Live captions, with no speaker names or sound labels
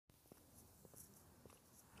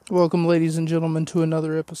Welcome, ladies and gentlemen, to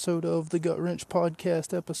another episode of the Gut Wrench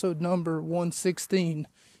Podcast, episode number 116,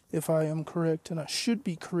 if I am correct, and I should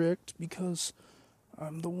be correct because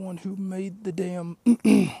I'm the one who made the damn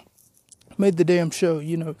show.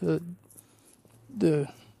 You know, the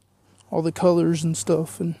all the colors and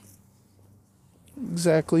stuff, and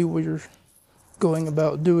exactly where you're going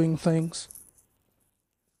about doing things.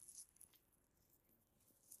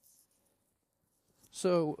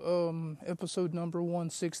 So, episode number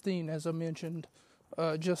 116, as I mentioned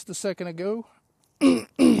just a second ago.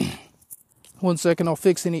 1 second, I'll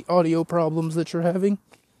fix any audio problems that you're having.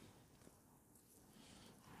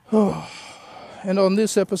 And on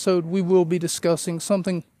this episode, we will be discussing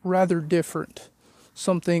something rather different.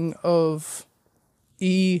 Something of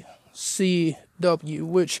ECW,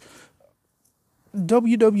 which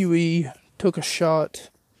WWE took a shot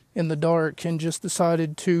in the dark and just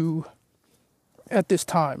decided to, at this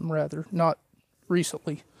time rather, not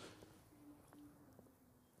recently,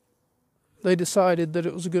 they decided that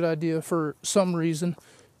it was a good idea for some reason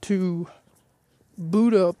to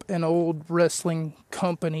boot up an old wrestling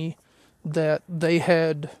company that they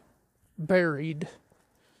had buried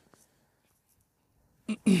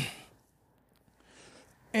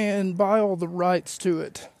and buy all the rights to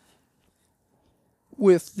it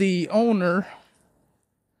with the owner's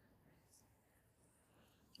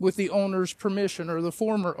permission, or the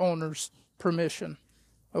former owner's permission.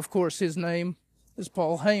 Of course, his name is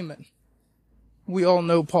Paul Heyman. We all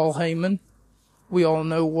know Paul Heyman. We all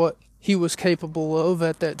know what he was capable of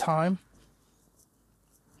at that time.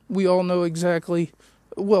 We all know exactly,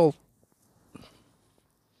 well,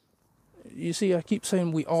 you see, I keep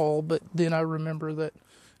saying we all, but then I remember that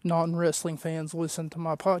non-wrestling fans listen to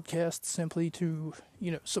my podcast simply to,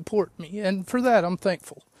 support me. And for that, I'm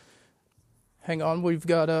thankful. Hang on, we've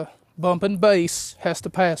got a bump and bass has to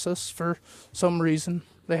pass us for some reason.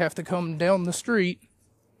 They have to come down the street.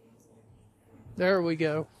 There we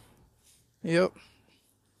go. Yep.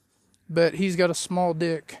 Bet he's got a small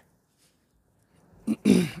dick.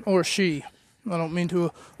 Or she. I don't mean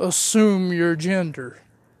to assume your gender.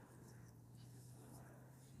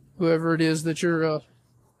 Whoever it is that you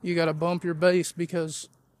gotta bump your bass because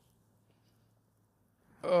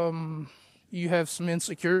you have some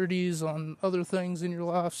insecurities on other things in your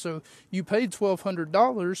life, so you paid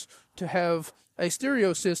 $1,200 to have a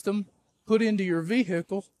stereo system put into your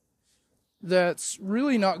vehicle that's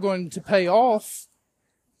really not going to pay off.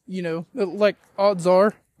 Like, odds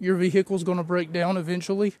are your vehicle's going to break down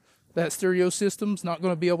eventually. That stereo system's not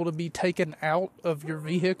going to be able to be taken out of your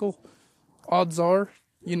vehicle. Odds are,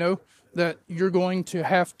 that you're going to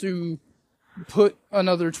have to put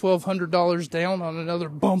another $1,200 down on another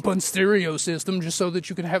bumpin' stereo system just so that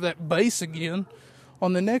you can have that bass again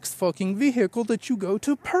on the next fucking vehicle that you go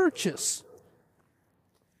to purchase.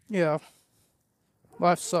 Yeah.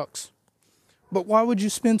 Life sucks. But why would you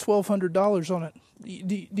spend $1,200 on it?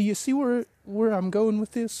 Do you see where I'm going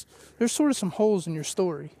with this? There's sort of some holes in your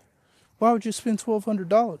story. Why would you spend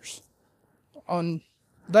 $1,200 on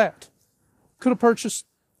that? Could have purchased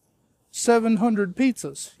 700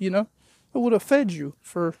 pizzas, It would have fed you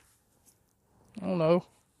for, I don't know,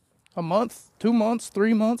 a month, 2 months,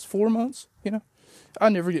 3 months, 4 months, I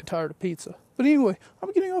never get tired of pizza. But anyway,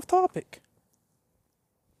 I'm getting off topic.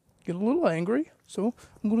 Get a little angry, so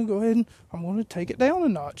I'm going to go ahead and I'm going to take it down a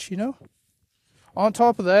notch, On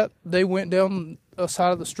top of that, they went down a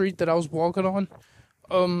side of the street that I was walking on.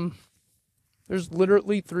 There's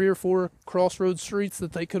literally 3 or 4 crossroads streets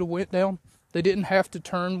that they could have went down. They didn't have to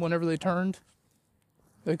turn whenever they turned.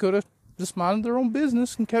 They could have just minded their own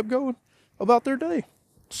business and kept going about their day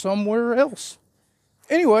somewhere else.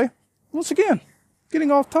 Anyway, once again,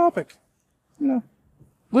 getting off topic.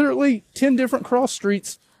 Literally 10 different cross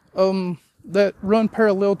streets that run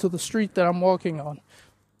parallel to the street that I'm walking on.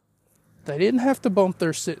 They didn't have to bump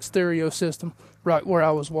their stereo system right where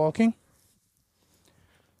I was walking.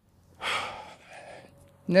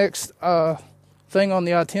 Next thing on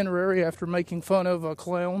the itinerary after making fun of a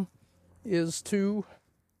clown is to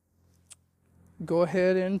go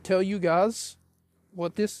ahead and tell you guys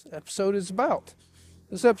what this episode is about.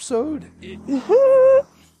 This episode...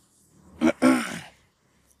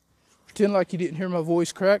 Pretend like you didn't hear my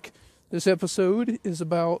voice crack. This episode is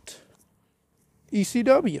about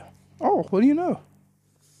ECW. Oh, what do you know?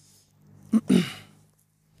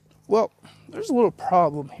 Well, there's a little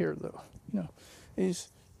problem here, though. These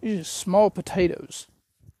just small potatoes.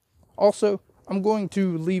 Also, I'm going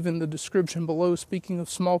to leave in the description below, speaking of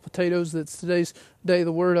small potatoes, that's today's day of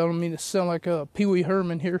the word. I don't mean to sound like a Pee Wee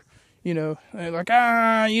Herman here. Like,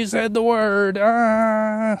 you said the word,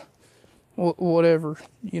 whatever,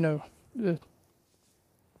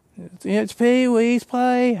 It's Pee Wee's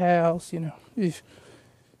Playhouse,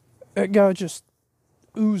 That guy just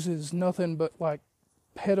oozes nothing but like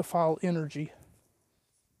pedophile energy.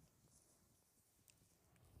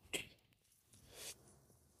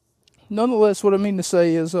 Nonetheless, what I mean to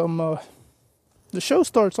say is, the show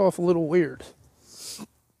starts off a little weird.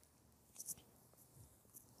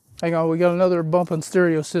 Hang on, we got another bumping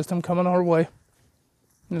stereo system coming our way.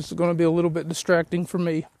 This is going to be a little bit distracting for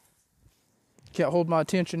me. Can't hold my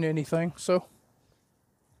attention to anything, so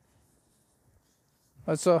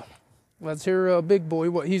let's hear Big Boy,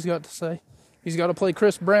 what he's got to say. He's got to play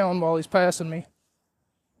Chris Brown while he's passing me.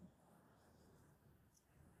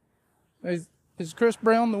 Is Chris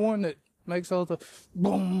Brown the one that makes all the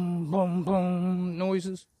boom, boom, boom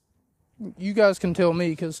noises? You guys can tell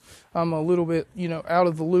me, because I'm a little bit, out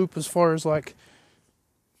of the loop as far as like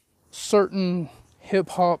certain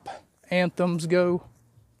hip-hop anthems go.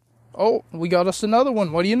 Oh, we got us another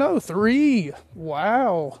one. What do you know? 3.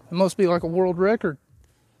 Wow. It must be like a world record.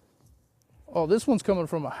 Oh, this one's coming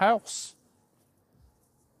from a house.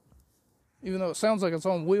 Even though it sounds like it's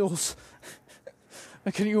on wheels.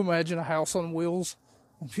 Can you imagine a house on wheels?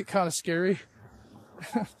 It'd be kind of scary.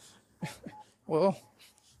 Well,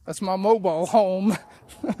 that's my mobile home.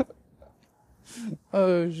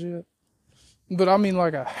 Oh, shit. But I mean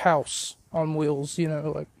like a house on wheels,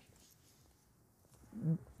 like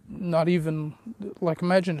not even, like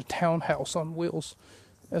imagine a townhouse on wheels.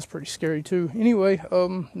 That's pretty scary too. Anyway,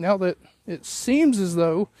 now that it seems as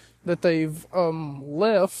though that they've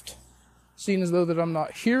left, seeing as though that I'm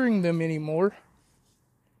not hearing them anymore,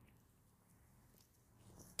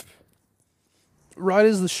 right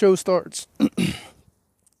as the show starts,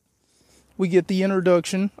 we get the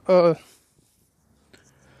introduction of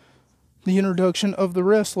the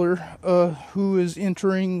wrestler who is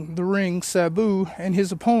entering the ring, Sabu, and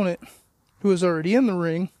his opponent, who is already in the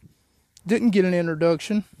ring, didn't get an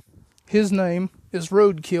introduction. His name is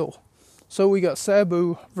Roadkill. So we got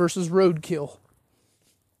Sabu versus Roadkill.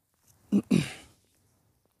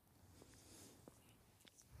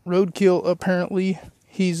 Roadkill, apparently,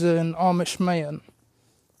 he's an Amish man.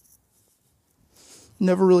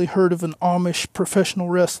 Never really heard of an Amish professional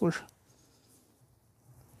wrestler.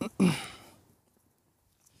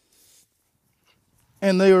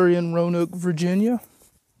 And they are in Roanoke, Virginia.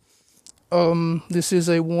 This is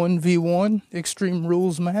a 1v1 Extreme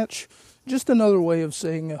Rules match. Just another way of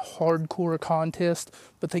saying a hardcore contest,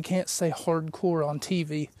 but they can't say hardcore on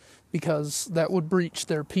TV because that would breach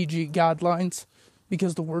their PG guidelines,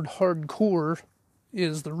 because the word hardcore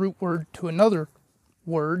is the root word to another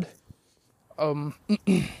word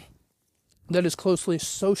that is closely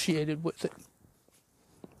associated with it.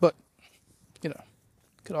 But,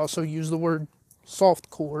 could also use the word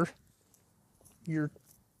softcore. You're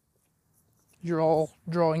all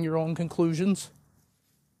drawing your own conclusions.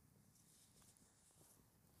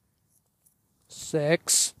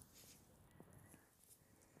 Sex.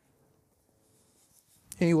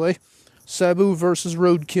 Anyway, Sabu versus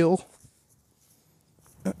Roadkill.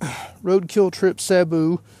 Roadkill trips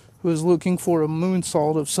Sabu, who is looking for a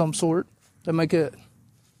moonsault of some sort. They make an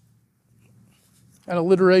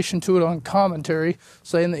alliteration to it on commentary,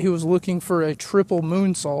 saying that he was looking for a triple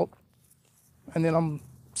moonsault. And then I'm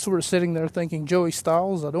sort of sitting there thinking, Joey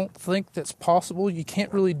Styles, I don't think that's possible. You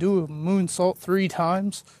can't really do a moonsault 3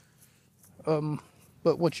 times.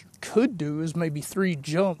 But what you could do is maybe 3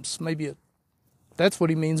 jumps. That's what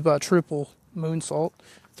he means by a triple moonsault.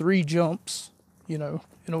 3 jumps,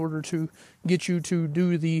 in order to get you to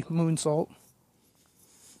do the moonsault.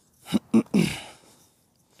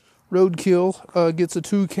 Roadkill gets a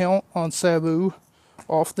 2 count on Sabu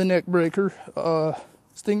off the neck breaker.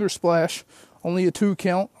 Stinger Splash, only a 2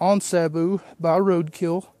 count on Sabu by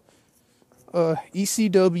Roadkill.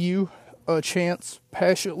 ECW chants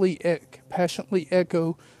passionately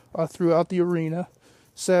echo throughout the arena.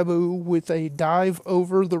 Sabu with a dive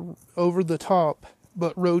over the top,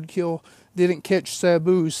 but Roadkill didn't catch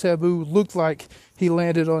Sabu. Sabu looked like he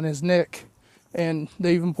landed on his neck, and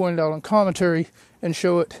they even pointed out on commentary and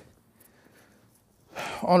show it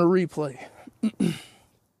on a replay.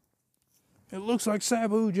 It looks like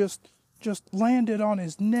Sabu just landed on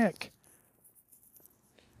his neck,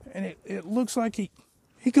 and it looks like he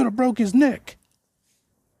could have broke his neck.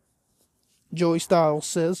 Joey Styles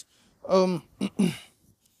says.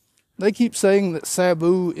 They keep saying that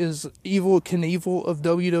Sabu is Evel Knievel of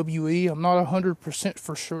WWE. I'm not 100%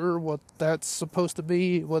 for sure what that's supposed to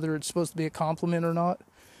be, whether it's supposed to be a compliment or not.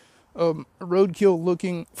 Roadkill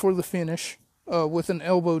looking for the finish with an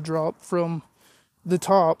elbow drop from the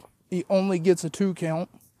top. He only gets a 2 count.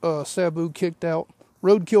 Sabu kicked out.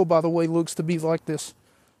 Roadkill, by the way, looks to be like this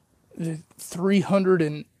 300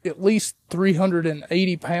 and at least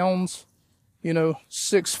 380 pounds,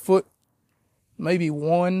 6 foot, maybe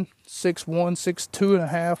 6'1", 6'2" and a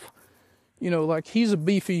half. Like he's a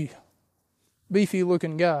beefy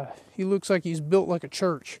looking guy. He looks like he's built like a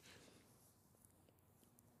church.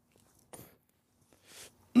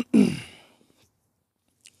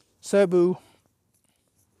 Sabu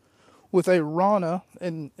with a Rana,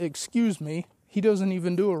 and excuse me, he doesn't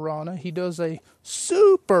even do a Rana. He does a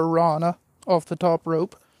super Rana off the top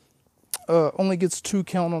rope. Only gets 2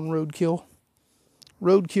 count on Roadkill.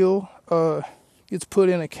 Roadkill gets put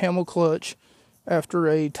in a camel clutch after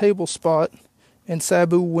a table spot, and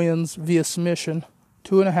Sabu wins via submission,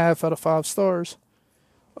 2.5 out of 5 stars.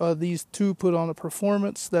 These two put on a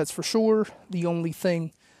performance, that's for sure. The only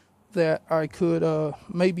thing that I could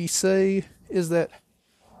maybe say is that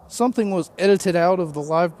something was edited out of the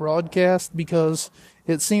live broadcast, because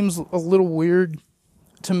it seems a little weird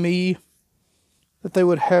to me that they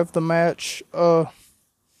would have the match the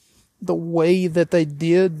way that they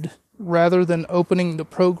did, rather than opening the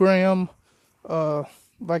program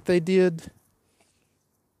like they did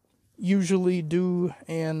usually do,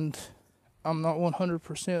 and I'm not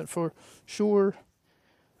 100% for sure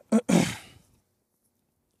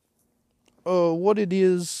what it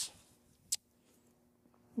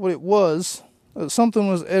was. Something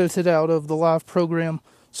was edited out of the live program,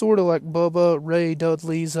 sort of like Bubba Ray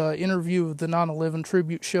Dudley's interview of the 9/11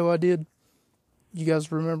 tribute show I did. You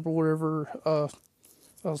guys remember wherever I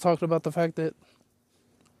was talking about the fact that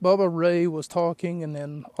Bubba Ray was talking, and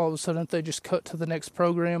then all of a sudden they just cut to the next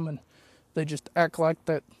program, and they just act like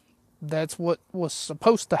that's what was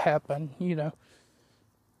supposed to happen,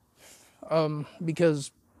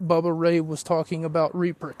 because Bubba Ray was talking about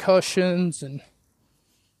repercussions and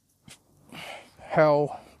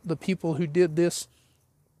how the people who did this,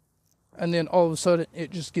 and then all of a sudden it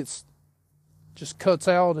just cuts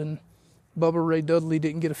out, and Bubba Ray Dudley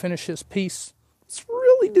didn't get to finish his piece. It's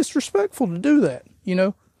really disrespectful to do that,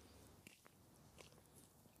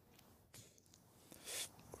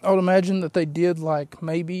 I would imagine that they did like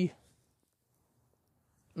maybe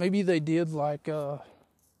they did like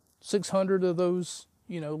 600 of those,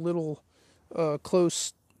 little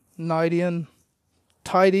close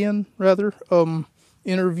tied in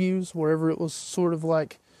interviews, wherever it was sort of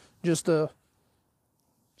like just a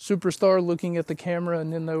superstar looking at the camera,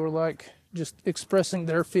 and then they were like just expressing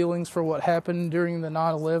their feelings for what happened during the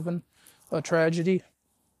 9/11 tragedy.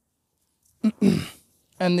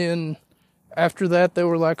 And then after that, they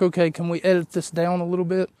were like, okay, can we edit this down a little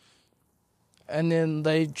bit? And then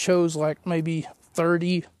they chose like maybe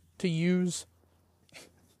 30 to use.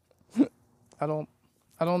 I don't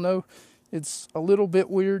know. It's a little bit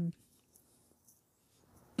weird.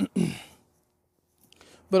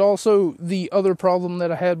 But also, the other problem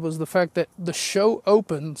that I had was the fact that the show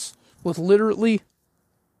opens with literally,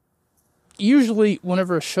 usually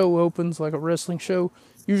whenever a show opens, like a wrestling show,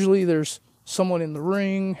 usually there's someone in the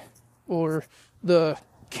ring, or the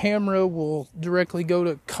camera will directly go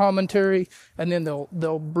to commentary, and then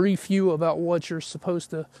they'll brief you about what you're supposed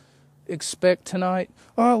to expect tonight.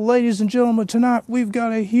 Ladies and gentlemen, tonight we've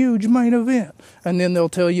got a huge main event. And then they'll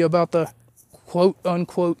tell you about the quote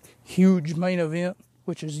unquote huge main event,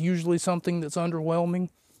 which is usually something that's underwhelming.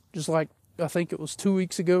 Just like, I think it was 2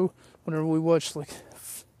 weeks ago, whenever we watched like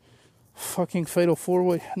fucking Fatal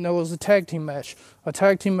 4-Way. No, it was a tag team match. A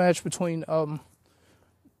tag team match between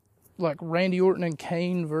like Randy Orton and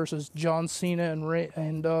Kane versus John Cena and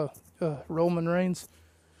Roman Reigns.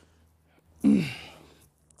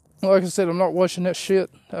 Like I said, I'm not watching that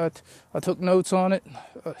shit. I took notes on it.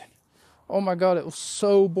 Oh my god, it was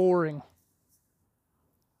so boring.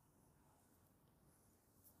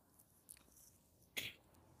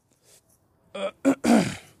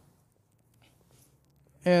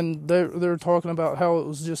 And they're talking about how it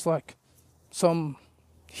was just like some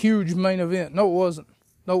huge main event. No, it wasn't.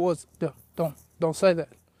 No, it wasn't. Don't say that.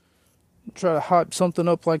 Try to hype something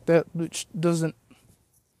up like that, which doesn't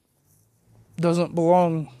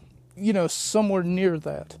belong, somewhere near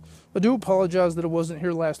that. I do apologize that I wasn't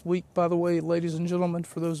here last week, by the way, ladies and gentlemen,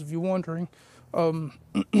 for those of you wondering. I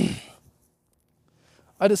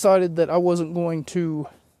decided that I wasn't going to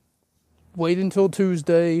wait until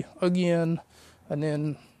Tuesday again, and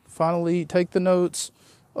then finally take the notes,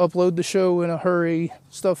 upload the show in a hurry,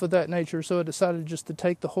 stuff of that nature. So I decided just to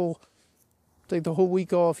take the whole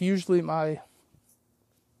week off. Usually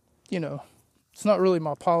it's not really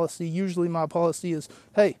my policy. Usually my policy is,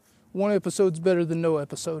 hey, one episode's better than no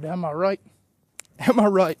episode. Am I right? Am I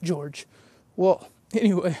right, George? Well,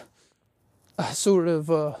 anyway, I sort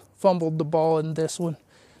of fumbled the ball in this one.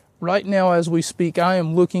 Right now, as we speak, I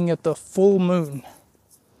am looking at the full moon.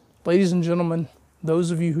 Ladies and gentlemen,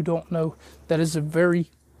 those of you who don't know, that is a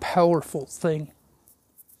very powerful thing.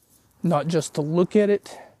 Not just to look at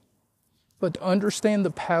it, but to understand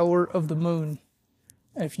the power of the moon.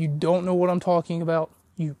 And if you don't know what I'm talking about,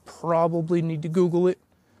 you probably need to Google it.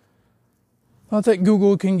 Not that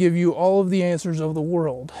Google can give you all of the answers of the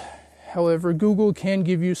world. However, Google can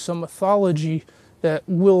give you some mythology that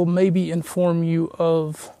will maybe inform you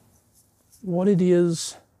of what it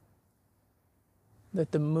is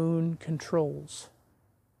that the moon controls.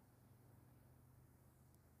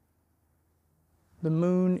 The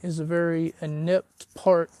moon is a very inept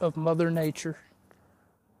part of Mother Nature,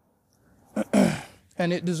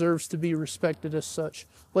 and it deserves to be respected as such.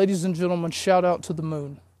 Ladies and gentlemen, shout out to the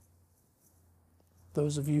moon.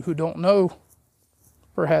 Those of you who don't know,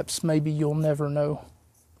 perhaps maybe you'll never know,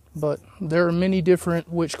 but there are many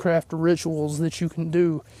different witchcraft rituals that you can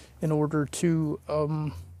do in order to,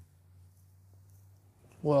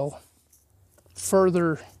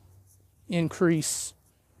 further increase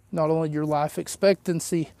not only your life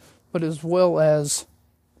expectancy, but as well as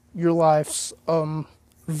your life's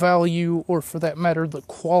value, or for that matter, the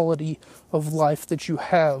quality of life that you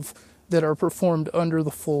have that are performed under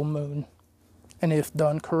the full moon. And if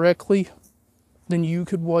done correctly, then you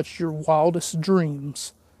could watch your wildest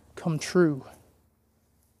dreams come true.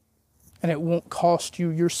 And it won't cost you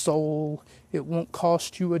your soul. It won't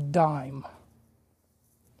cost you a dime.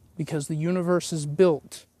 Because the universe is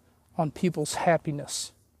built on people's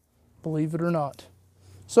happiness. Believe it or not.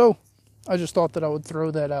 So, I just thought that I would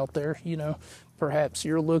throw that out there. Perhaps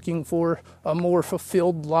you're looking for a more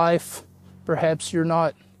fulfilled life. Perhaps you're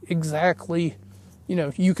not exactly,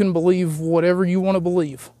 you can believe whatever you want to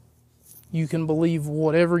believe. You can believe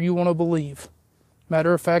whatever you want to believe.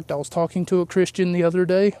 Matter of fact, I was talking to a Christian the other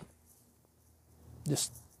day.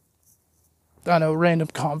 Random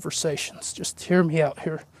conversations. Just hear me out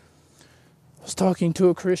here. I was talking to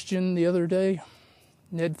a Christian the other day.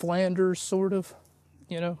 Ned Flanders, sort of.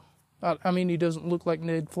 He doesn't look like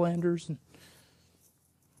Ned Flanders. And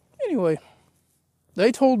anyway,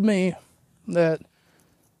 they told me that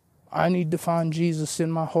I need to find Jesus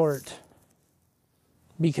in my heart.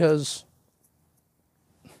 Because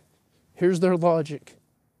here's their logic.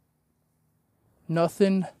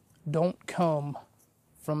 Nothing don't come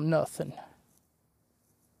from nothing.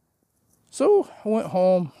 So I went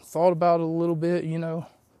home, thought about it a little bit,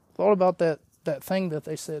 thought about that thing that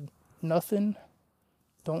they said, nothing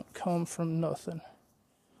don't come from nothing.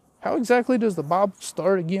 How exactly does the Bible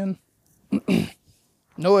start again?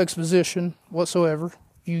 No exposition whatsoever.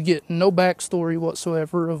 You get no backstory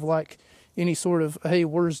whatsoever of any sort of, hey,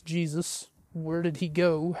 where's Jesus? Where did he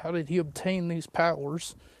go? How did he obtain these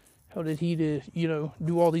powers? How did he,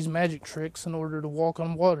 do all these magic tricks in order to walk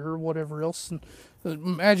on water or whatever else? And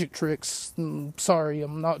magic tricks, sorry,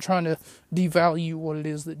 I'm not trying to devalue what it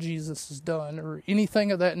is that Jesus has done or anything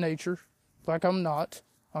of that nature. I'm not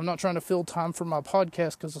trying to fill time for my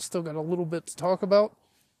podcast because I still got a little bit to talk about.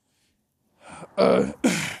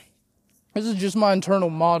 This is just my internal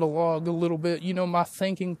monologue a little bit, my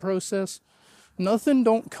thinking process. Nothing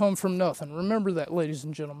don't come from nothing. Remember that, ladies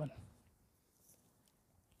and gentlemen.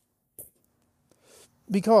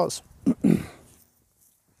 Because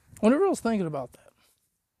whenever I was thinking about that,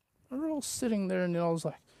 whenever I was sitting there and I was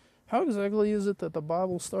like, how exactly is it that the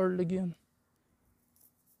Bible started again?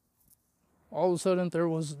 All of a sudden there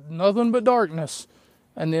was nothing but darkness,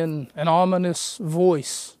 and then an ominous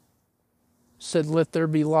voice said, let there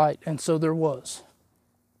be light, and so there was.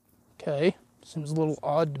 Okay, seems a little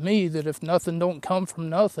odd to me that if nothing don't come from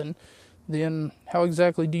nothing, then how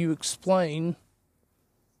exactly do you explain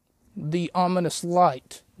the ominous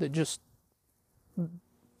light that just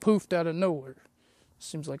poofed out of nowhere?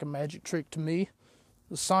 Seems like a magic trick to me.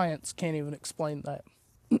 The science can't even explain that.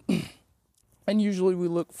 And usually we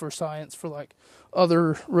look for science for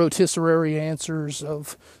other rotisserie answers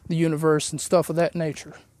of the universe and stuff of that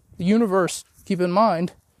nature. The universe, keep in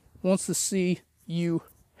mind, wants to see you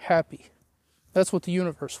happy. That's what the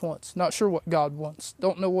universe wants. Not sure what God wants.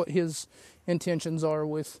 Don't know what his intentions are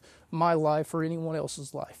with my life or anyone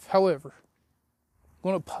else's life. However,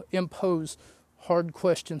 I'm going to impose hard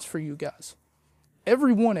questions for you guys.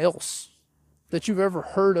 Everyone else that you've ever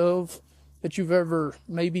heard of, that you've ever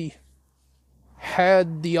maybe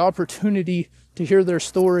had the opportunity to hear their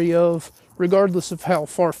story of, regardless of how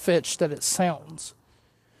far-fetched that it sounds,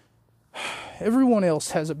 everyone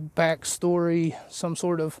else has a backstory, some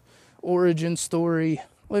sort of origin story.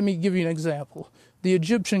 Let me give you an example. The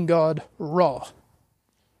Egyptian god Ra.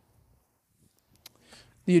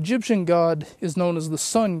 The Egyptian god is known as the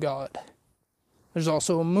sun god. There's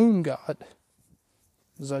also a moon god.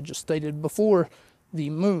 As I just stated before, the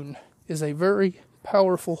moon is a very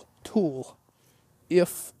powerful tool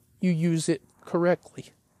if you use it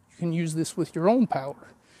correctly. You can use this with your own power.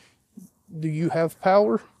 Do you have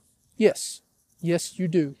power? Yes. Yes, you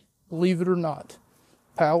do. Believe it or not.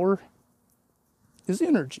 Power is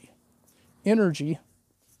energy. Energy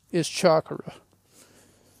is chakra.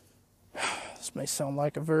 This may sound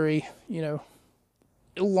like a very,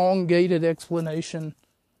 elongated explanation.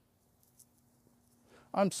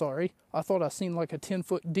 I'm sorry. I thought I seen like a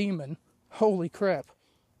 10-foot demon. Holy crap.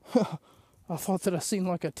 I thought that I seen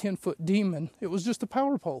like a 10-foot demon. It was just a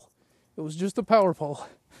power pole. It was just a power pole.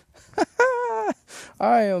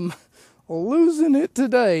 I am losing it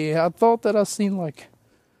today. I thought that I seen like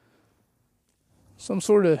some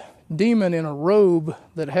sort of demon in a robe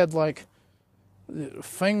that had like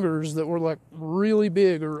fingers that were like really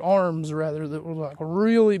big, or arms rather, that were like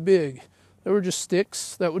really big. They were just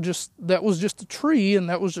sticks. That was just a tree, and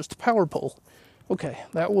that was just a power pole. Okay,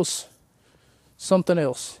 that was something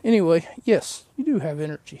else. Anyway, yes, you do have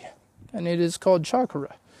energy, and it is called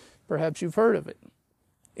chakra. Perhaps you've heard of it.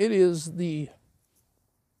 It is the,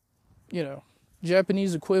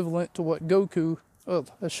 Japanese equivalent to what Goku,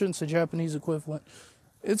 I shouldn't say Japanese equivalent.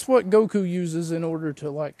 It's what Goku uses in order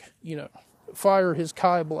to, fire his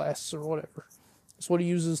Kai blasts or whatever. It's what he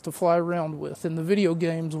uses to fly around with in the video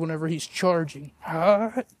games whenever he's charging.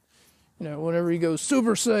 Whenever he goes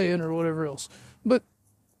Super Saiyan or whatever else.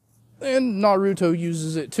 And Naruto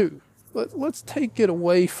uses it too. But let's take it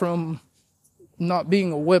away from not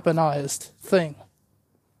being a weaponized thing.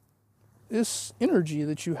 This energy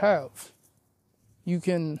that you have, you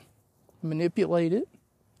can manipulate it,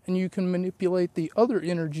 and you can manipulate the other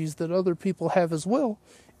energies that other people have as well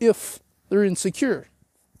if they're insecure.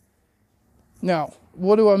 Now,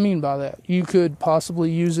 what do I mean by that? You could possibly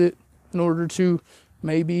use it in order to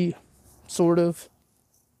maybe sort of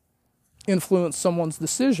influence someone's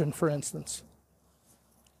decision, for instance.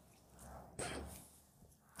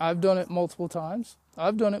 I've done it multiple times.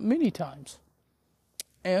 I've done it many times.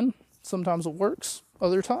 And sometimes it works.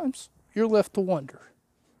 Other times, you're left to wonder.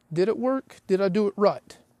 Did it work? Did I do it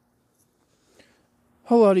right?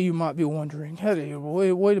 A lot of you might be wondering, hey,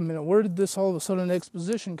 wait a minute, where did this all of a sudden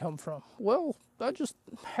exposition come from? Well, I just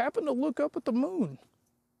happened to look up at the moon.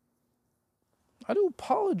 I do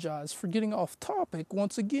apologize for getting off topic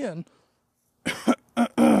once again,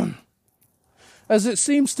 as it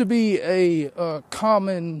seems to be a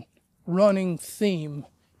common running theme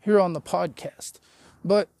here on the podcast.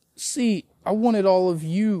 But see, I wanted all of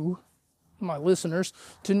you, my listeners,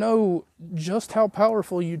 to know just how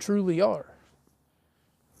powerful you truly are.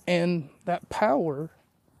 And that power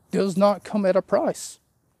does not come at a price.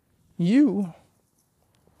 You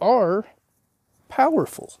are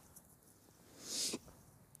powerful.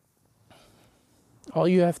 All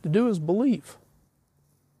you have to do is believe.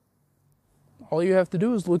 All you have to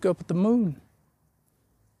do is look up at the moon.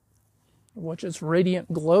 Watch its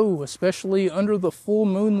radiant glow, especially under the full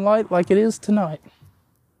moonlight like it is tonight.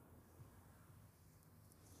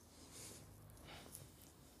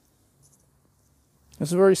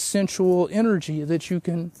 It's a very sensual energy that you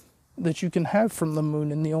can have from the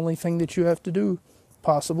moon, and the only thing that you have to do,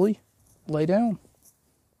 possibly, lay down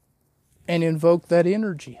and invoke that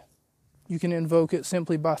energy. You can invoke it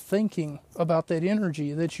simply by thinking about that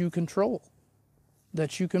energy that you control,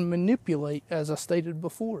 that you can manipulate, as I stated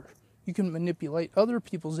before. You can manipulate other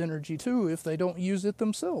people's energy too if they don't use it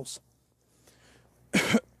themselves.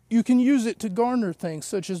 You can use it to garner things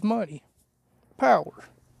such as money, power,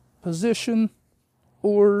 position,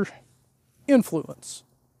 or influence.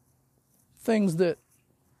 Things that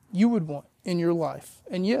you would want in your life.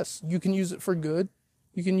 And yes, you can use it for good.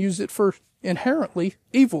 You can use it for inherently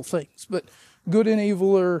evil things. But good and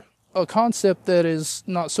evil are a concept that is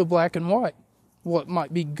not so black and white. What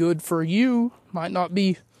might be good for you might not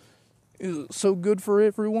be so good for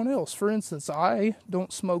everyone else. For instance, I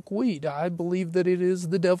don't smoke weed. I believe that it is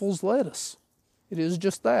the devil's lettuce. It is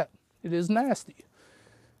just that. It is nasty.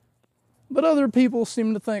 But other people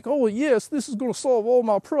seem to think, oh yes, this is going to solve all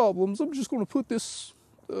my problems. I'm just going to put this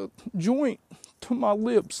joint to my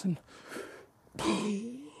lips and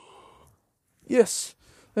yes,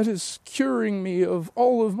 that is curing me of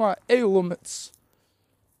all of my ailments.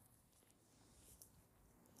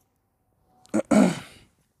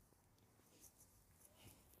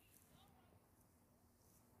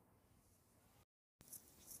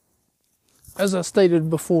 As I stated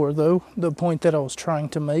before, though, the point that I was trying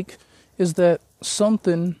to make is that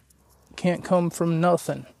something can't come from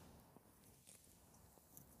nothing.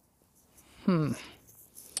 An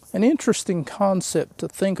interesting concept to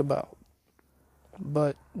think about.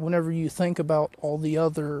 But whenever you think about all the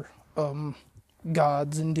other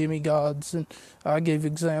gods and demigods, and I gave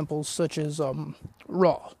examples such as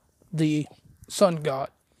Ra, the sun god,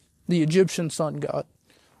 the Egyptian sun god.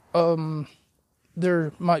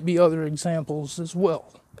 There might be other examples as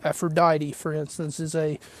well. Aphrodite, for instance, is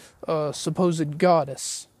a supposed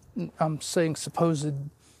goddess. I'm saying supposed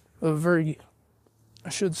very, I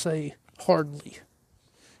should say hardly.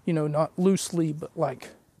 Not loosely, but like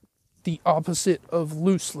the opposite of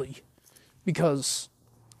loosely. Because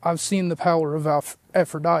I've seen the power of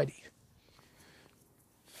Aphrodite.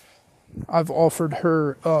 I've offered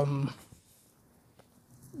her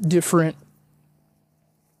different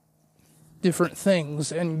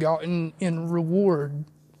things and gotten in reward.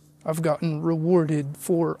 I've gotten rewarded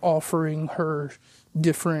for offering her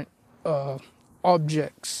different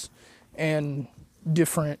objects and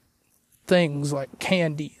different things like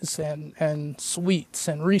candies and sweets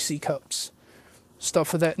and Reese cups,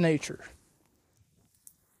 stuff of that nature.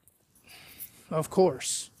 Of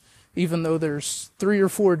course, even though there's three or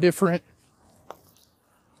four different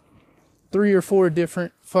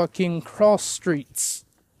fucking cross streets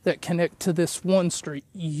that connect to this one street,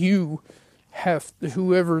 you have,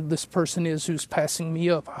 whoever this person is who's passing me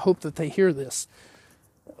up, I hope that they hear this.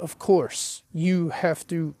 Of course, you have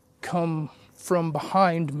to come from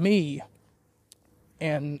behind me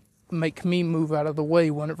and make me move out of the way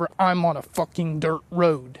whenever I'm on a fucking dirt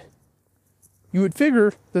road. You would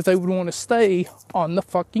figure that they would want to stay on the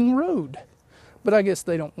fucking road. But I guess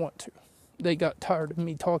they don't want to. They got tired of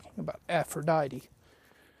me talking about Aphrodite.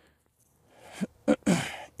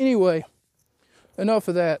 Anyway, enough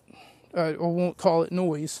of that. I won't call it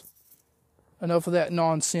noise. Enough of that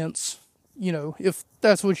nonsense. If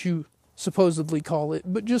that's what you supposedly call it.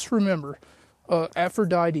 But just remember,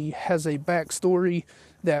 Aphrodite has a backstory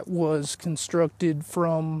that was constructed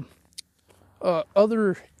from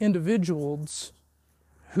other individuals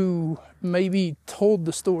who maybe told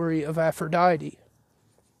the story of Aphrodite.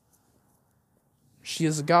 She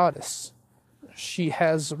is a goddess. She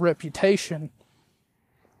has a reputation.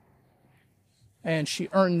 And she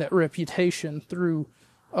earned that reputation through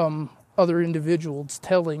other individuals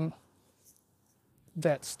telling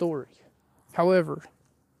that story. However,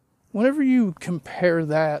 whenever you compare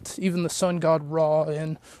that, even the sun god Ra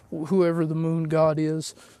and whoever the moon god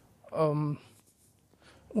is,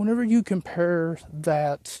 whenever you compare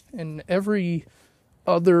that and every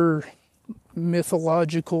other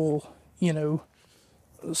mythological,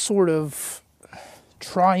 sort of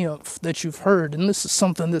triumph that you've heard, and this is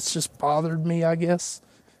something that's just bothered me, I guess,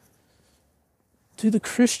 to the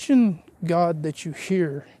Christian God that you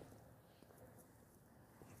hear,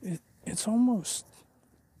 it's almost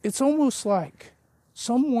like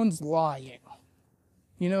someone's lying,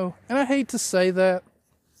 and I hate to say that,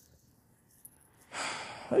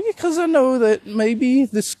 because I know that maybe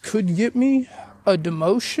this could get me a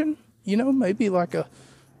demotion, maybe like a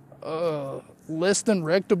less than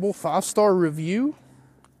reputable 5-star review.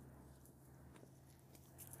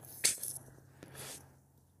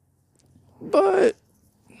 But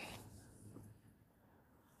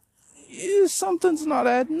something's not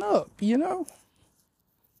adding up,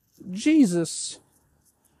 Jesus,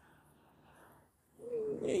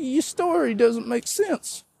 your story doesn't make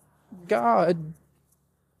sense. God,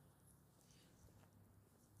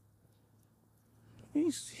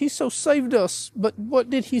 He so saved us, but what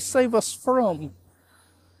did He save us from?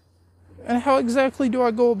 And how exactly do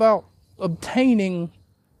I go about obtaining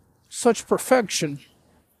such perfection?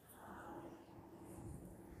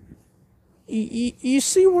 You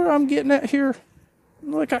see where I'm getting at here?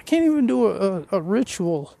 Like, I can't even do a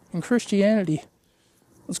ritual in Christianity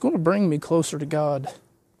that's going to bring me closer to God.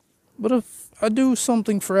 But if I do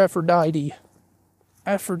something for Aphrodite,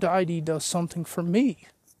 Aphrodite does something for me.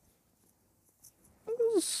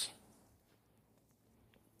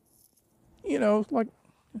 Like,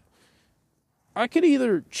 I could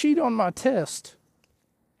either cheat on my test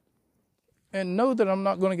and know that I'm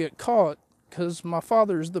not going to get caught because my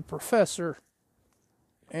father is the professor,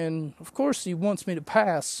 and of course he wants me to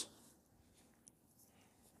pass.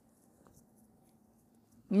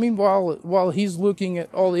 Meanwhile, while he's looking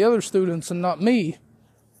at all the other students and not me,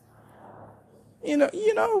 like,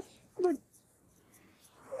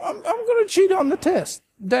 I'm going to cheat on the test.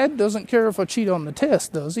 Dad doesn't care if I cheat on the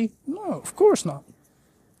test, does he? No, of course not.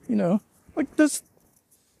 Like, does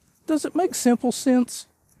it make simple sense?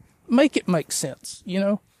 Make it make sense,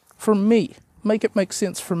 for me. Make it make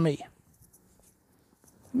sense for me.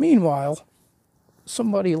 Meanwhile,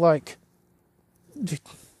 somebody like,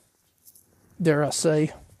 dare I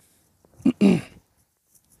say,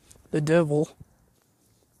 the devil,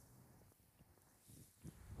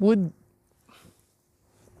 would,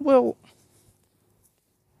 well,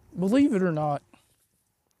 believe it or not,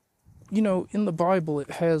 in the Bible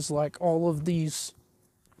it has like all of these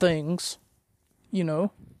things, you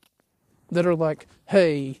know, that are like,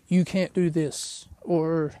 hey, you can't do this,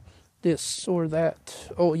 or this, or that.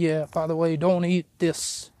 Oh, yeah, by the way, don't eat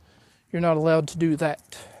this. You're not allowed to do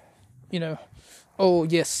that. Oh,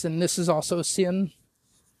 yes, and this is also a sin.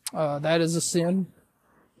 That is a sin.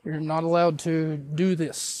 You're not allowed to do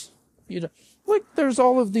this. Like there's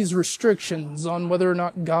all of these restrictions on whether or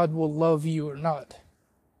not God will love you or not.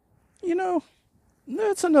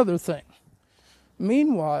 That's another thing.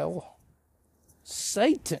 Meanwhile,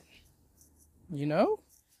 Satan,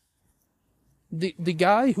 the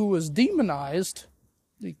guy who was demonized,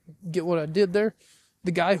 you get what I did there?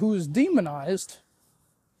 The guy who was demonized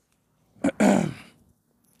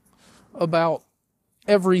about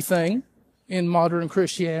everything in modern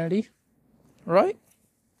Christianity, right?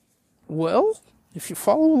 Well, if you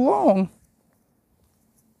follow along,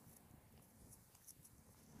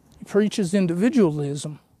 he preaches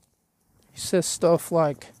individualism. He says stuff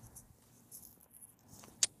like,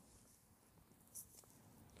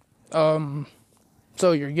 so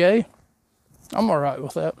you're gay? I'm alright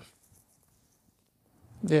with that.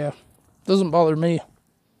 Yeah, doesn't bother me.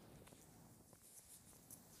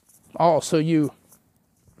 Oh, so you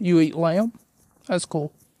eat lamb? That's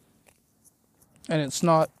cool. And it's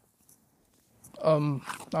not, I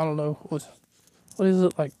don't know, what is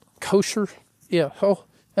it, like kosher? Yeah, oh,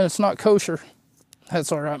 and it's not kosher.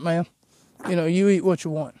 That's alright, man. You eat what you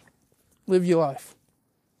want. Live your life.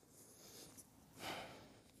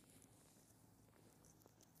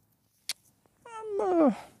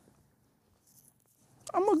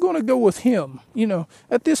 I'm gonna go with him.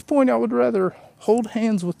 At this point I would rather hold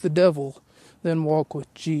hands with the devil than walk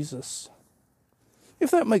with Jesus.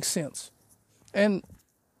 If that makes sense. And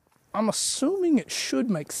I'm assuming it should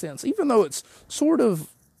make sense. Even though it's sort of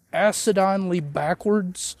acidinely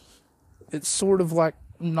backwards, it's sort of like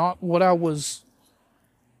not what I was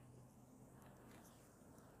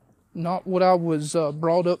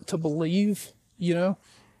brought up to believe,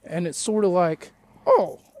 and it's sort of like,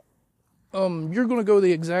 oh, you're going to go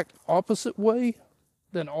the exact opposite way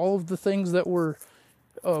than all of the things that were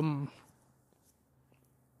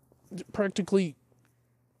practically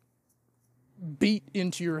beat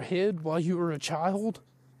into your head while you were a child,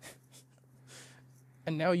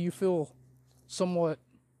 and now you feel somewhat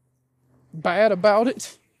bad about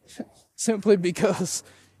it simply because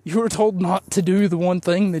you were told not to do the one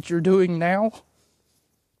thing that you're doing now.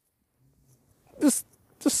 Just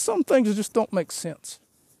some things just don't make sense.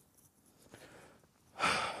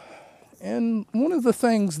 And one of the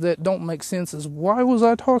things that don't make sense is, why was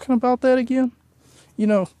I talking about that again?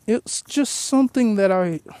 It's just something that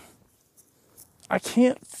I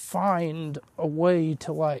can't find a way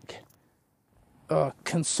to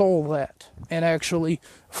console that and actually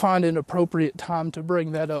find an appropriate time to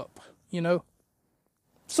bring that up,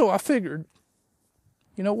 So I figured,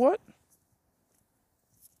 you know what?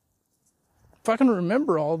 If I can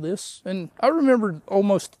remember all this, and I remembered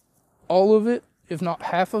almost all of it, if not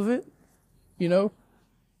half of it,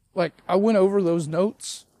 I went over those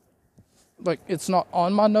notes. It's not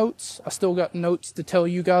on my notes. I still got notes to tell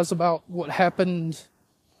you guys about what happened.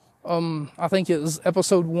 I think it was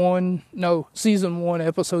season 1,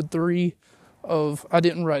 episode 3 of, I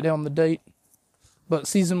didn't write down the date, but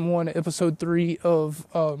season 1, episode 3 of,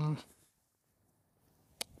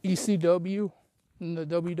 ECW in the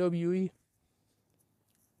WWE.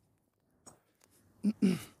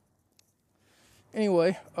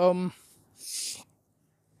 Anyway,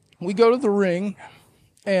 we go to the ring,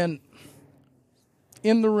 and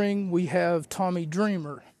in the ring we have Tommy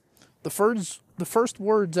Dreamer. The first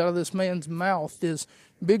words out of this man's mouth is,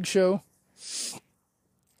 "Big Show,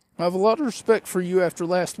 I have a lot of respect for you after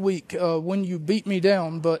last week when you beat me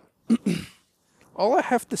down, but all I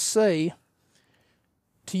have to say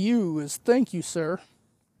to you is thank you, sir.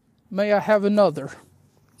 May I have another?"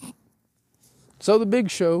 So the Big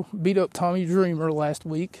Show beat up Tommy Dreamer last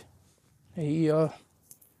week. He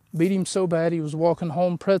beat him so bad he was walking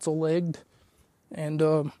home pretzel-legged.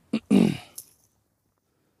 And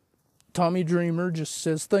Tommy Dreamer just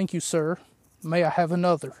says, "Thank you, sir. May I have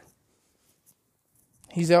another?"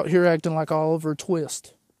 He's out here acting like Oliver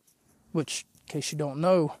Twist. Which, in case you don't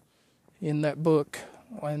know, in that book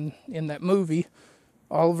and in that movie,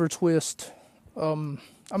 Oliver Twist, I'm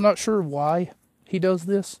not sure why he does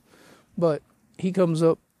this, but he comes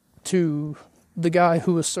up to the guy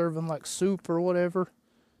who was serving soup or whatever,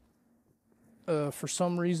 for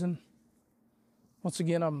some reason. Once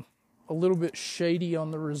again, I'm a little bit shady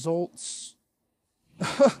on the results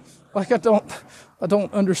Like I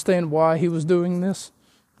don't understand why he was doing this,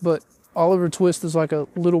 but Oliver Twist is like a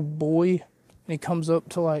little boy, and he comes up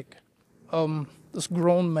to like this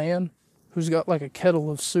grown man who's got like a kettle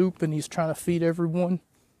of soup, and he's trying to feed everyone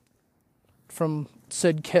from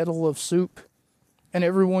said kettle of soup, and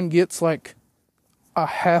everyone gets like a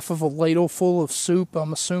half of a ladle full of soup,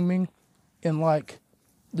 I'm assuming, in like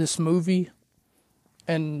this movie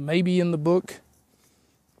and maybe in the book.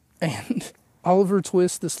 And Oliver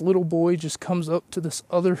Twist, this little boy, just comes up to this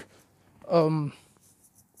other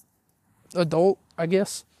adult, I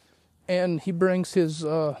guess, and he brings his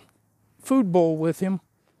food bowl with him.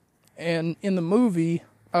 And in the movie,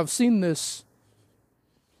 I've seen the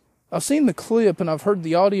clip and I've heard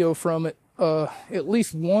the audio from it at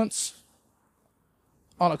least once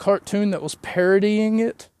on a cartoon that was parodying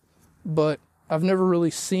it, but I've never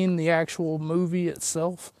really seen the actual movie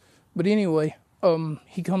itself. But anyway,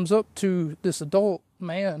 he comes up to this adult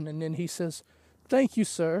man and then he says, "Thank you,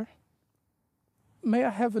 sir. May I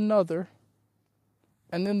have another?"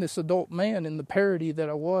 And then this adult man in the parody that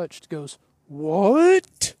I watched goes,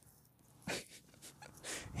 "What?"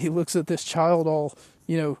 He looks at this child all,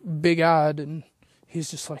 big-eyed, and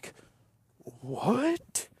he's just like,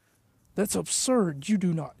 "What? That's absurd. You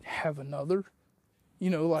do not have another."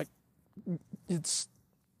 Like, it's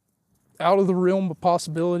out of the realm of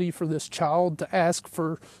possibility for this child to ask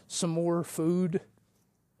for some more food.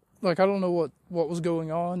 Like, I don't know what was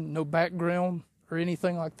going on, no background or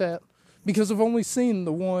anything like that, because I've only seen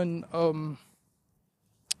the one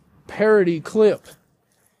parody clip.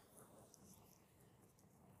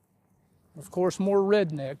 Of course, more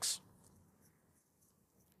rednecks.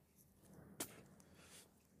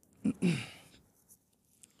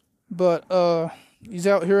 But he's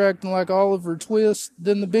out here acting like Oliver Twist.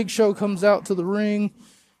 Then the Big Show comes out to the ring,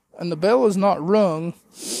 and the bell is not rung.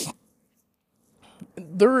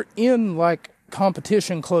 They're in like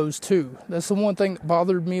competition clothes too. That's the one thing that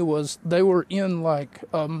bothered me, was they were in like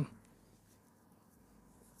the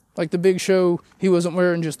Big Show. He wasn't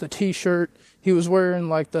wearing just a t-shirt. He was wearing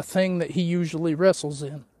like the thing that he usually wrestles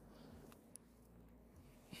in.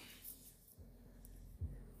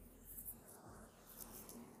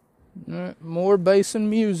 More bass and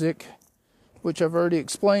music, which I've already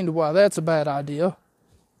explained why that's a bad idea.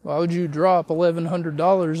 Why would you drop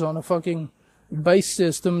 $1,100 on a fucking bass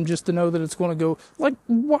system just to know that it's going to go? Like,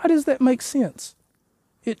 why does that make sense?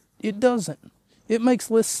 It doesn't. It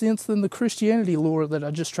makes less sense than the Christianity lore that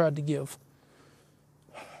I just tried to give.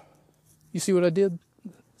 You see what I did?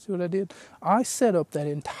 See what I did? I set up that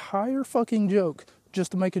entire fucking joke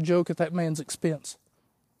just to make a joke at that man's expense.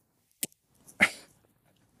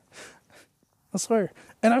 I swear.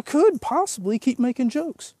 And I could possibly keep making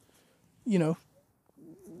jokes,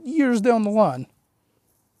 years down the line.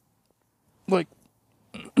 Like,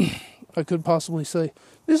 I could possibly say,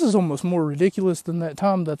 this is almost more ridiculous than that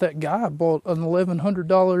time that guy bought an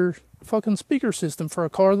 $1,100 fucking speaker system for a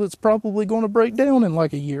car that's probably going to break down in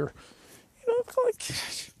like a year. Like,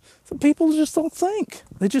 some people just don't think.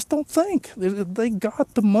 They just don't think. They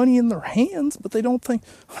got the money in their hands, but they don't think,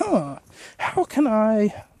 how can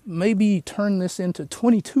I maybe turn this into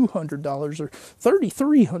 $2,200 or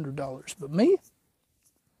 $3,300? But me,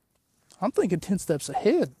 I'm thinking 10 steps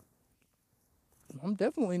ahead. I'm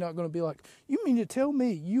definitely not going to be like, you mean to tell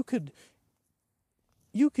me you could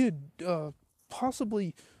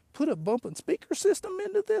possibly put a bump and speaker system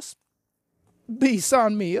into this?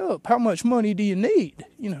 Sign me up. How much money do you need?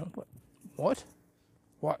 What?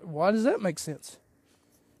 Why does that make sense?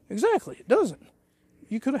 Exactly, it doesn't.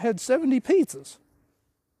 You could have had 70 pizzas.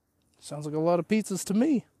 Sounds like a lot of pizzas to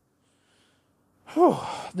me.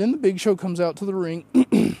 Then the Big Show comes out to the ring.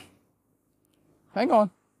 Hang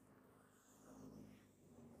on.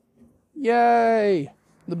 Yay!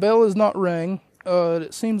 The bell is not rang.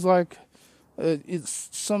 It seems like it's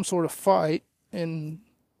some sort of fight, and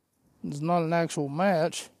it's not an actual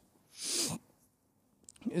match.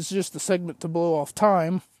 It's just a segment to blow off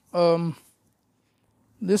time.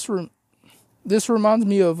 This reminds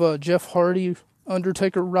me of Jeff Hardy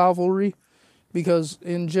Undertaker rivalry, because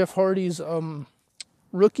in Jeff Hardy's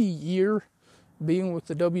rookie year being with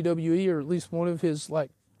the WWE, or at least one of his,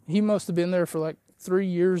 he must have been there for 3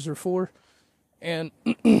 years or 4, and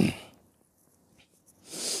there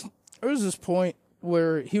was this point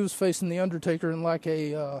where he was facing the Undertaker in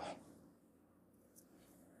a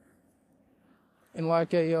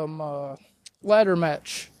ladder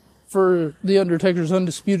match for the Undertaker's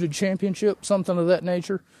Undisputed Championship, something of that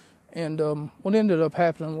nature. And what ended up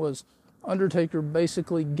happening was Undertaker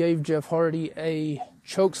basically gave Jeff Hardy a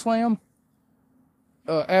choke slam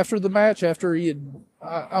after the match, after he had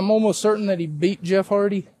I'm almost certain that he beat Jeff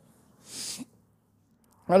Hardy.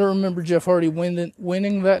 I don't remember Jeff Hardy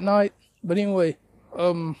winning that night, but anyway,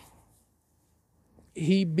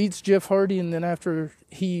 he beats Jeff Hardy, and then after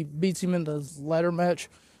he beats him in the ladder match,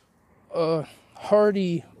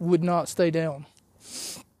 Hardy would not stay down.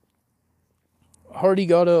 Hardy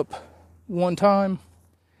got up one time,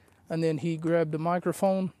 and then he grabbed a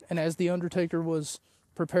microphone, and as The Undertaker was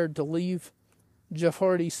prepared to leave, Jeff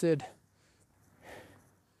Hardy said,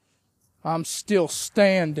 "I'm still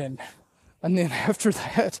standing." And then after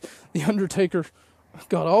that, The Undertaker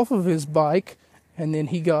got off of his bike, and then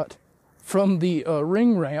he got from the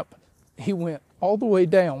ring ramp, he went all the way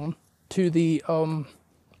down to the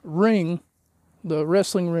ring, the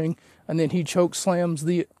wrestling ring, and then he choke slams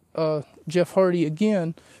the Jeff Hardy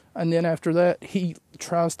again, and then after that, he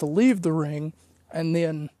tries to leave the ring, and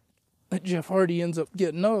then Jeff Hardy ends up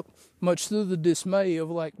getting up, much to the dismay of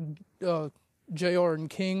like JR and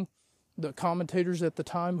King, the commentators at the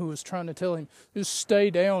time, who was trying to tell him, "Just stay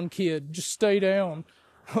down, kid, just stay down.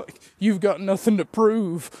 Like, you've got nothing to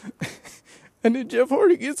prove." And then Jeff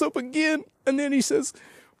Hardy gets up again, and then he says,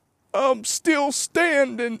 "I'm still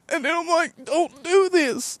standing." And then I'm like, "Don't do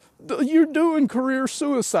this. You're doing career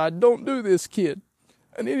suicide. Don't do this, kid."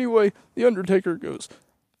 And anyway, The Undertaker goes,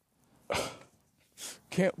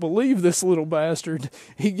 "Can't believe this little bastard."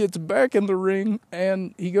 He gets back in the ring,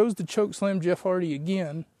 and he goes to chokeslam Jeff Hardy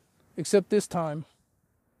again, except this time,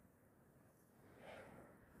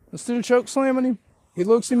 instead of chokeslamming him, he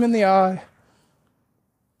looks him in the eye,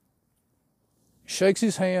 shakes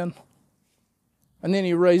his hand, and then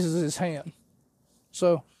he raises his hand.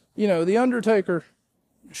 So, The Undertaker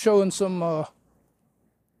showing some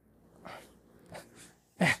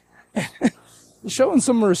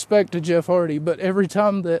respect to Jeff Hardy, but every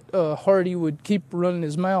time that Hardy would keep running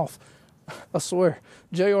his mouth, I swear,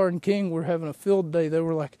 JR and King were having a field day. They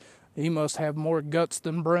were like, "He must have more guts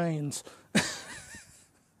than brains." It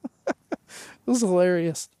was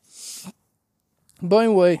hilarious. But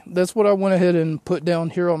anyway, that's what I went ahead and put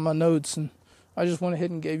down here on my notes, and I just went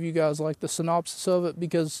ahead and gave you guys like the synopsis of it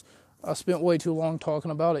because I spent way too long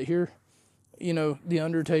talking about it here. The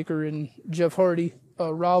Undertaker and Jeff Hardy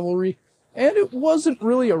rivalry. And it wasn't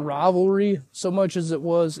really a rivalry so much as it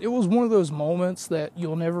was one of those moments that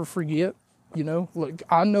you'll never forget. Like,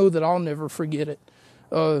 I know that I'll never forget it.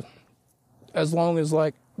 As long as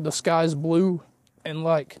like the sky's blue and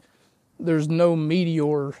like there's no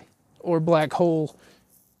meteor or black hole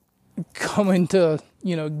coming to,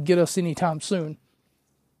 get us anytime soon.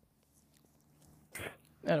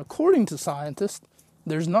 And according to scientists,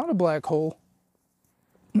 there's not a black hole,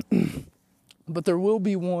 but there will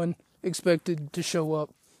be one expected to show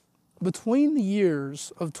up between the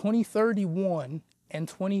years of 2031 and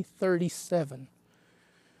 2037.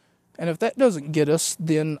 And if that doesn't get us,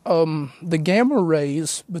 then the gamma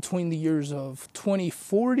rays between the years of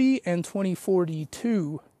 2040 and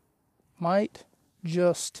 2042 might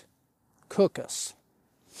just cook us.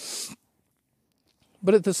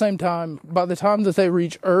 But at the same time, by the time that they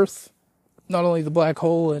reach Earth, not only the black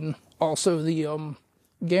hole and also the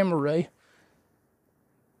gamma ray,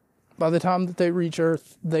 by the time that they reach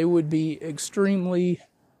Earth, they would be extremely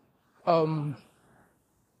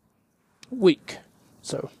weak.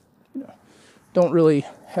 So, don't really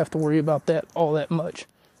have to worry about that all that much.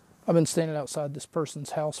 I've been standing outside this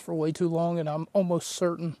person's house for way too long, and I'm almost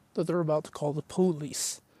certain that they're about to call the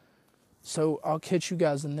police. So I'll catch you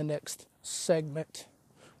guys in the next segment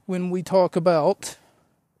when we talk about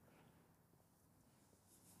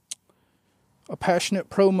a passionate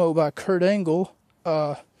promo by Kurt Angle,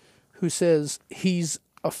 who says he's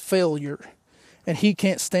a failure and he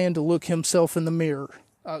can't stand to look himself in the mirror.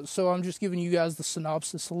 So I'm just giving you guys the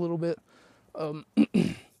synopsis a little bit.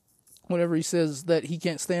 Whenever he says that he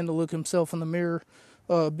can't stand to look himself in the mirror,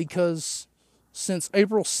 because since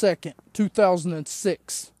April 2nd,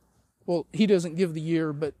 2006, well, he doesn't give the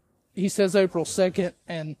year, but he says April 2nd,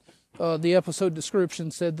 and the episode description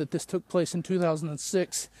said that this took place in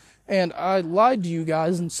 2006, and I lied to you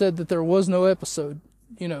guys and said that there was no episode,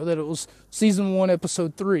 that it was season 1,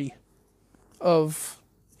 episode 3 of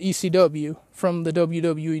ECW from the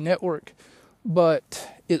WWE network.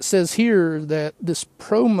 But it says here that this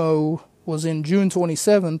promo was in June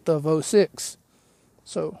 27th of 06.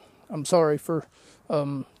 So I'm sorry for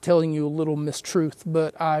telling you a little mistruth,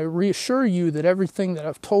 but I reassure you that everything that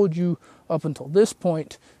I've told you up until this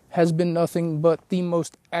point has been nothing but the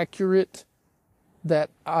most accurate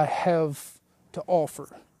that I have to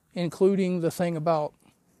offer, including the thing about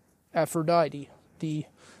Aphrodite, the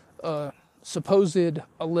supposed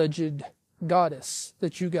alleged goddess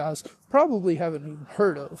that you guys probably haven't even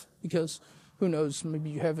heard of, because who knows,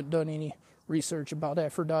 maybe you haven't done any research about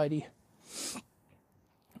Aphrodite.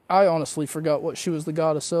 I honestly forgot what she was the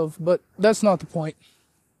goddess of, but that's not the point.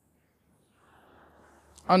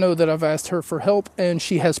 I know that I've asked her for help, and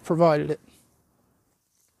she has provided it.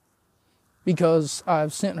 Because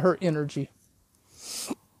I've sent her energy.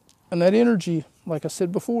 And that energy, like I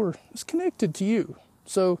said before, is connected to you.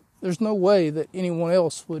 So there's no way that anyone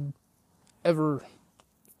else would ever...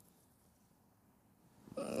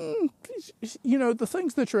 the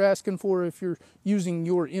things that you're asking for, if you're using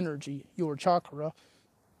your energy, your chakra,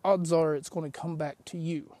 odds are it's going to come back to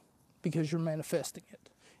you because you're manifesting it.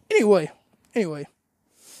 Anyway,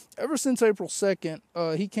 ever since April 2nd,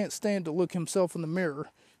 he can't stand to look himself in the mirror.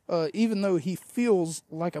 Even though he feels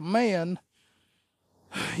like a man,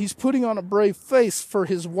 he's putting on a brave face for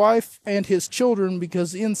his wife and his children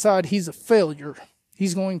because inside he's a failure.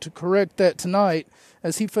 He's going to correct that tonight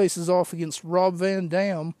as he faces off against Rob Van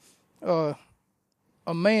Dam, a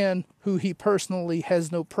man who he personally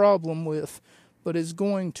has no problem with, but is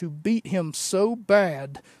going to beat him so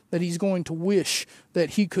bad that he's going to wish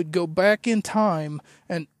that he could go back in time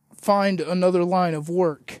and find another line of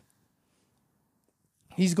work.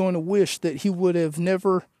 He's going to wish that he would have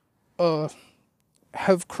never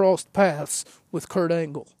have crossed paths with Kurt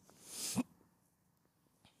Angle.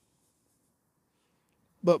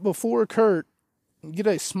 But before Kurt, get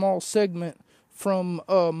a small segment from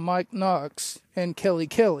Mike Knox and Kelly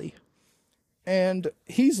Kelly. And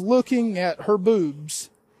he's looking at her boobs.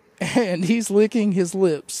 And he's licking his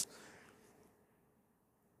lips.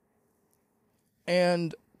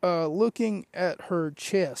 And looking at her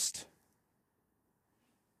chest.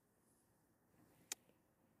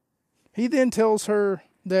 He then tells her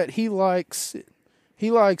that he likes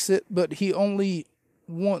it, but he only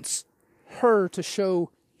wants her to show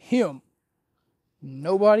him,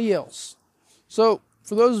 nobody else. So,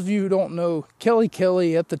 for those of you who don't know, Kelly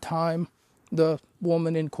Kelly at the time, the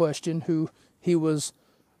woman in question who he was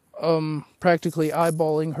practically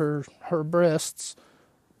eyeballing her breasts,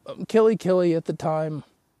 Kelly Kelly at the time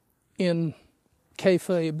in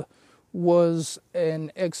kayfabe was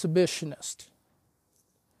an exhibitionist.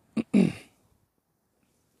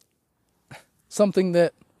 Something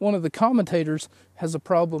that one of the commentators has a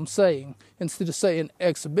problem saying. Instead of saying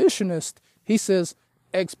exhibitionist, he says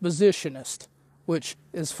expositionist, which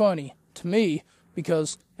is funny to me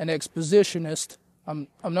because an expositionist, I'm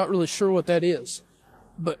not really sure what that is,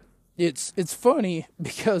 but it's funny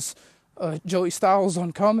because Joey Styles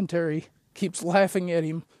on commentary keeps laughing at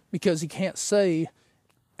him because he can't say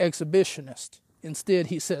exhibitionist. Instead,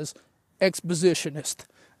 he says expositionist.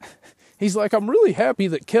 He's like, I'm really happy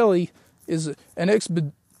that Kelly is an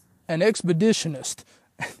expeditionist.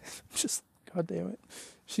 Just, God damn it.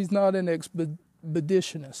 She's not an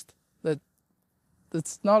expeditionist.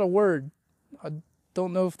 That's not a word. I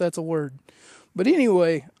don't know if that's a word. But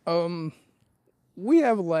anyway, we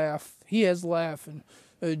have a laugh. He has a laugh, and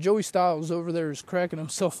Joey Styles over there is cracking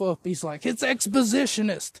himself up. He's like, it's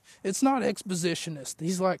expositionist. It's not expositionist.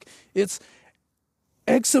 He's like, it's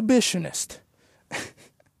exhibitionist.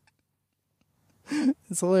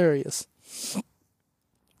 It's hilarious.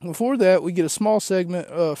 Before that, we get a small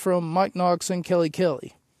segment from Mike Knox and Kelly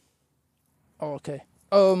Kelly. Oh, okay.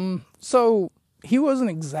 So he wasn't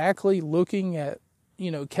exactly looking at,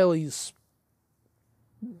 Kelly's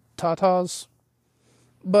tatas,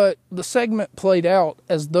 but the segment played out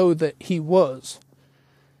as though that he was,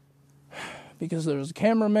 because there was a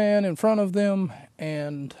cameraman in front of them,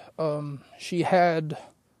 and she had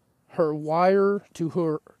her wire to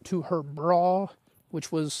her bra,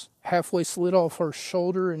 which was halfway slid off her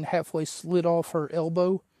shoulder and halfway slid off her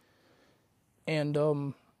elbow.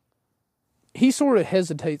 And he sort of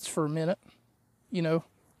hesitates for a minute,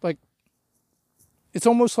 like it's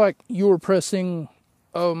almost like you were pressing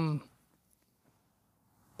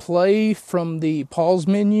play from the pause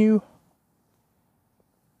menu,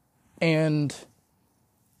 and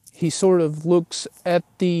he sort of looks at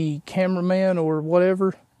the cameraman or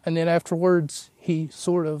whatever, and then afterwards he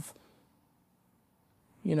sort of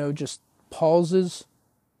just pauses,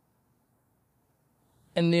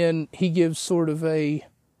 and then he gives sort of a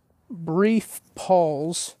brief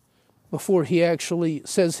pause before he actually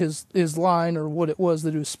says his line or what it was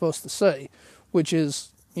that he was supposed to say, which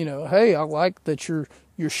is, hey, I like that you're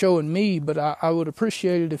showing me, but I would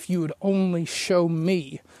appreciate it if you would only show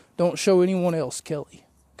me. Don't show anyone else, Kelly.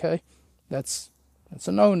 Okay? That's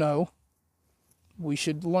a no-no. We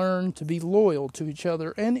should learn to be loyal to each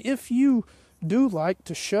other, and if you do like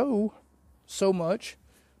to show so much,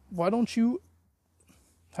 why don't you...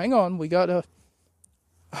 Hang on, we got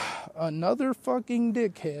another fucking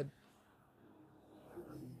dickhead.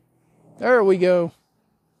 There we go.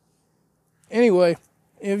 Anyway,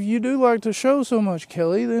 if you do like the show so much,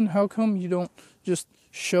 Kelly, then how come you don't just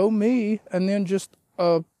show me and then just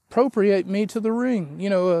appropriate me to the ring?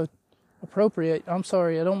 You know, appropriate. I'm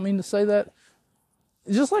sorry, I don't mean to say that.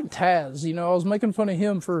 Just like Taz, you know, I was making fun of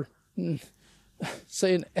him for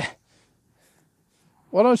saying,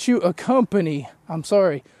 why don't you accompany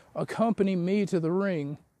me to the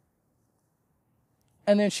ring?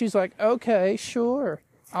 And then she's like, okay, sure,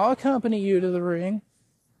 I'll accompany you to the ring.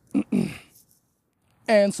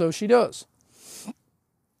 And so she does.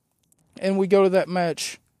 And we go to that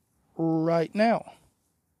match right now.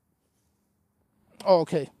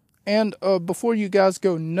 Okay. And before you guys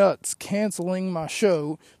go nuts canceling my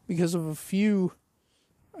show because of I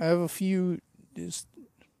have a few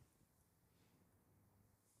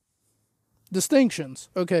distinctions.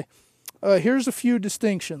 Okay. Here's a few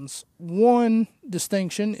distinctions. One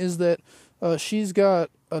distinction is that she's got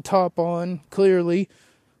a top on, clearly.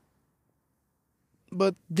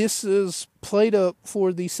 But this is played up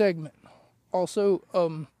for the segment. Also,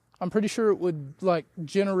 I'm pretty sure it would,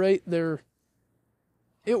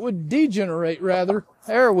 it would degenerate, rather.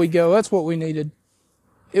 There we go, that's what we needed.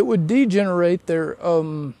 It would degenerate their,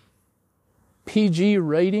 PG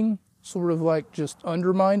rating, sort of like just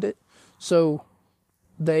undermined it. So,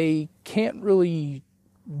 they can't really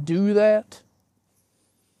do that.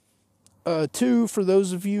 Two, for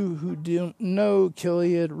those of you who don't know,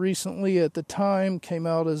 Kelly had recently, at the time, came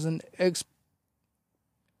out as an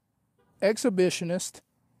exhibitionist.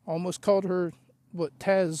 Almost called her what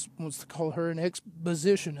Taz wants to call her, an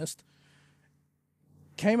expositionist.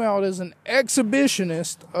 Came out as an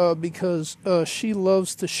exhibitionist because she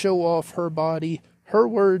loves to show off her body. Her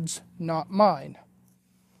words, not mine.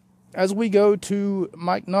 As we go to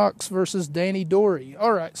Mike Knox versus Danny Dory.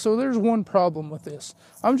 Alright, so there's one problem with this.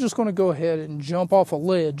 I'm just going to go ahead and jump off a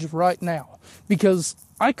ledge right now. Because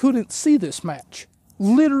I couldn't see this match.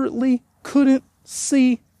 Literally couldn't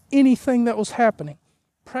see anything that was happening.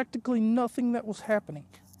 Practically nothing that was happening.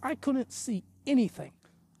 I couldn't see anything.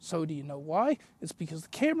 So do you know why? It's because the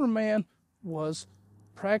cameraman was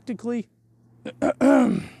practically...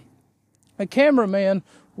 the cameraman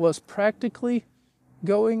was practically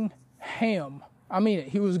going ham. I mean it.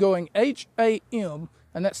 He was going H-A-M,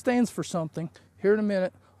 and that stands for something. Here in a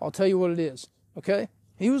minute, I'll tell you what it is. Okay?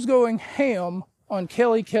 He was going ham on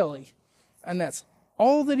Kelly Kelly. And that's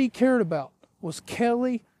all that he cared about was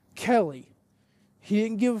Kelly Kelly. He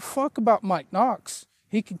didn't give a fuck about Mike Knox.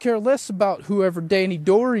 He could care less about whoever Danny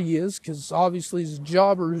Dory is, because obviously he's a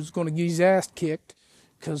jobber who's going to get his ass kicked,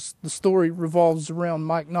 because the story revolves around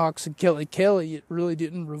Mike Knox and Kelly Kelly. It really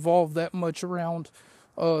didn't revolve that much around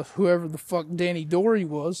whoever the fuck Danny Dory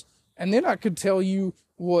was. And then I could tell you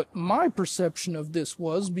what my perception of this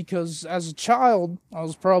was, because as a child, I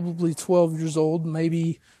was probably 12 years old,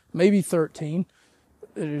 maybe 13.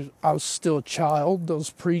 I was still a child. I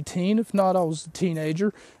was preteen. If not, I was a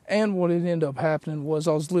teenager. And what had ended up happening was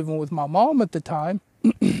I was living with my mom at the time.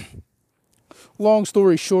 Long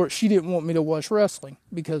story short, she didn't want me to watch wrestling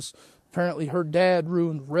because apparently her dad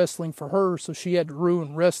ruined wrestling for her, so she had to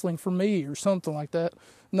ruin wrestling for me or something like that.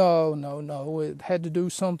 No. It had to do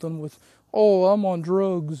something with, oh, I'm on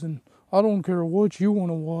drugs and I don't care what you want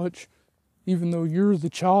to watch, even though you're the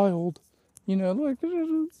child. You know, like,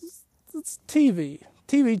 it's TV.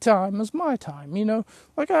 TV time is my time, you know.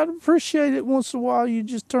 Like, I'd appreciate it once in a while. You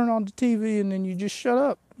just turn on the TV and then you just shut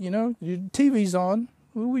up, you know. Your TV's on.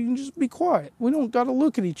 We can just be quiet. We don't got to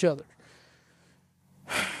look at each other.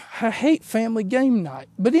 I hate family game night.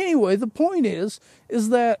 But anyway, the point is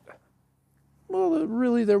that, well,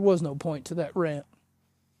 really there was no point to that rant.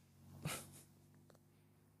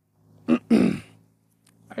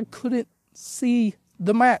 I couldn't see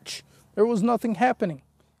the match. There was nothing happening.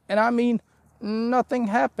 And I mean nothing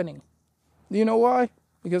happening. Do you know why?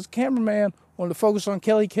 Because the cameraman wanted to focus on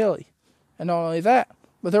Kelly Kelly. And not only that,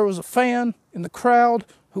 but there was a fan in the crowd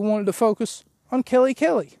who wanted to focus on Kelly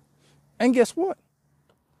Kelly. And guess what?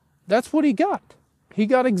 That's what he got. He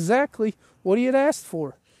got exactly what he had asked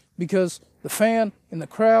for. Because the fan in the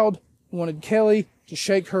crowd wanted Kelly to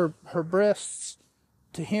shake her breasts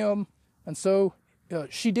to him. And so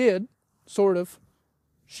she did, sort of.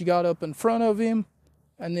 She got up in front of him.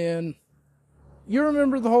 And then, you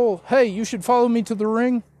remember the whole, hey, you should follow me to the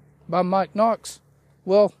ring by Mike Knox?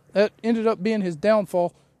 Well, that ended up being his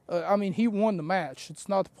downfall. I mean, he won the match. It's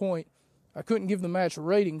not the point. I couldn't give the match a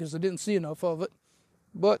rating because I didn't see enough of it.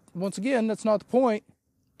 But, once again, that's not the point.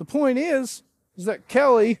 The point is that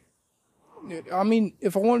Kelly, I mean,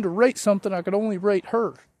 if I wanted to rate something, I could only rate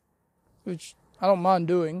her. Which I don't mind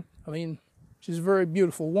doing. I mean, she's a very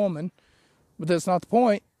beautiful woman. But that's not the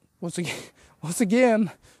point. once again, once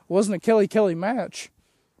again, wasn't a Kelly Kelly match.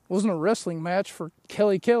 Wasn't a wrestling match for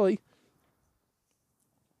Kelly Kelly.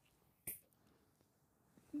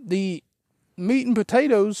 The meat and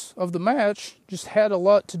potatoes of the match just had a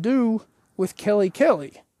lot to do with Kelly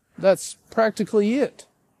Kelly. That's practically it.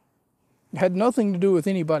 It had nothing to do with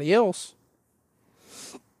anybody else.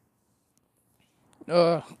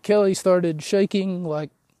 Kelly started shaking like,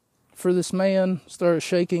 for this man, started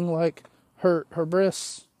shaking like her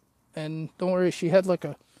breasts. And don't worry, she had like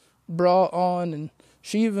a bra on, and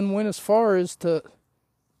she even went as far as to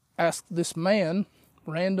ask this man,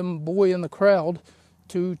 random boy in the crowd,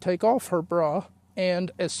 to take off her bra.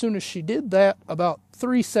 And as soon as she did that, about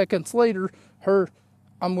 3 seconds later, her,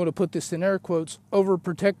 I'm going to put this in air quotes,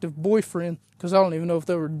 overprotective boyfriend, because I don't even know if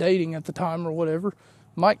they were dating at the time or whatever,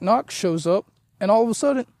 Mike Knox shows up, and all of a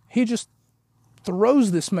sudden, he just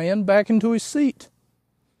throws this man back into his seat.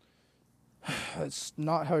 That's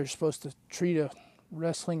not how you're supposed to treat a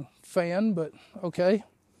wrestling fan, but okay.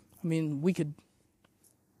 I mean, we could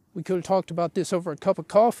have talked about this over a cup of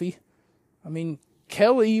coffee. I mean,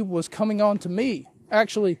 Kelly was coming on to me.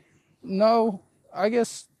 Actually, no, I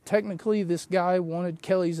guess technically this guy wanted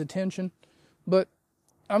Kelly's attention. But,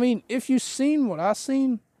 I mean, if you've seen what I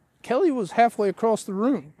seen, Kelly was halfway across the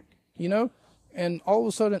room, you know? And all of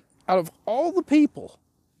a sudden, out of all the people,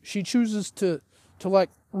 she chooses to like,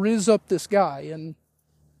 rizz up this guy and,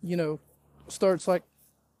 you know, starts like,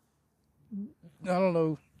 I don't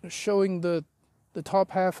know, showing the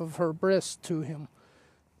top half of her breast to him.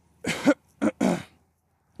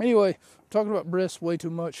 Anyway, I'm talking about breasts way too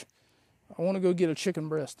much. I want to go get a chicken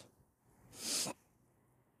breast.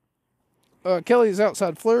 Kelly is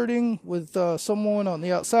outside flirting with someone on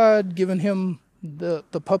the outside, giving him the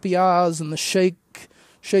puppy eyes and the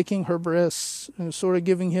shaking her breasts, and sort of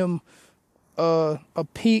giving him a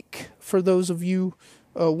peek. For those of you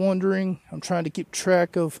wondering, I'm trying to keep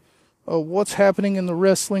track of what's happening in the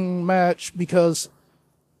wrestling match, because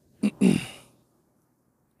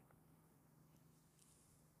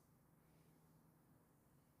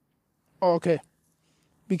okay,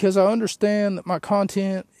 because I understand that my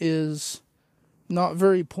content is not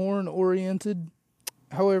very porn oriented.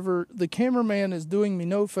 However, the cameraman is doing me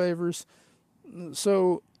no favors,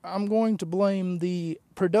 so I'm going to blame the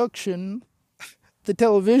production, the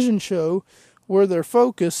television show, where their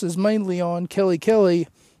focus is mainly on Kelly Kelly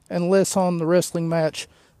and less on the wrestling match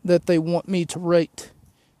that they want me to rate.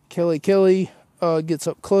 Kelly Kelly gets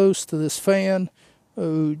up close to this fan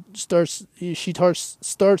who starts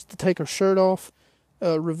to take her shirt off,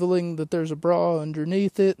 revealing that there's a bra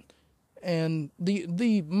underneath it. And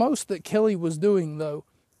the most that Kelly was doing, though,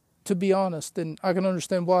 to be honest, and I can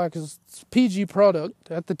understand why, because it's a PG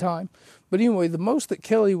product at the time, but anyway, the most that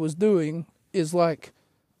Kelly was doing is like,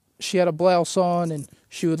 she had a blouse on, and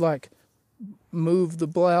she would like move the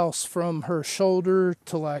blouse from her shoulder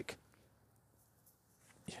to like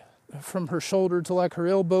her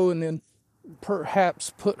elbow, and then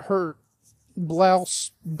perhaps put her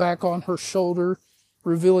blouse back on her shoulder,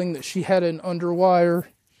 revealing that she had an underwire,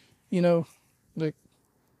 you know, like,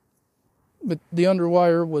 but the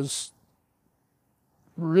underwire was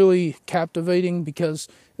really captivating because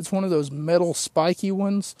it's one of those metal spiky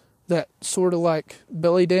ones that sort of like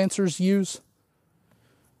belly dancers use.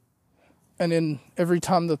 And then every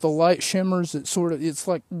time that the light shimmers, it's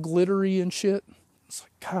like glittery and shit. It's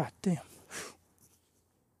like, God damn.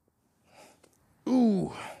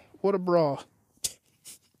 Ooh, what a bra.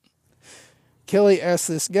 Kelly asked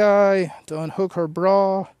this guy to unhook her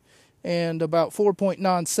bra, and about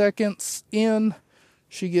 4.9 seconds in,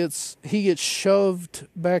 he gets shoved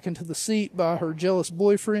back into the seat by her jealous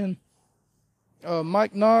boyfriend,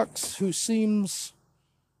 Mike Knox, who seems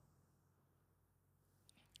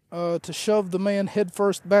to shove the man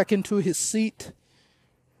headfirst back into his seat.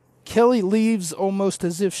 Kelly leaves almost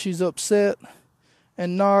as if she's upset,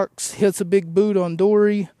 and Knox hits a big boot on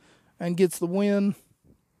Dory and gets the win.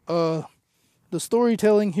 The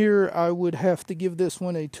storytelling here, I would have to give this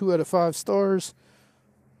one a 2 out of 5 stars.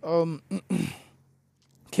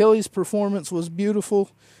 Kelly's performance was beautiful.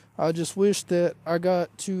 I just wish that I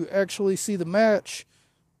got to actually see the match.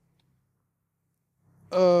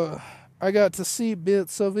 I got to see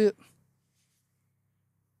bits of it.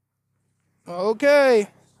 Okay,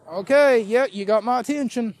 yeah, you got my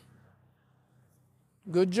attention.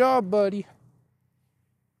 Good job, buddy.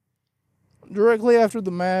 Directly after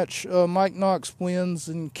the match, Mike Knox wins,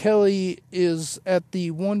 and Kelly is at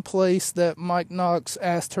the one place that Mike Knox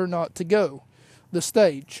asked her not to go, the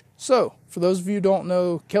stage. So, for those of you who don't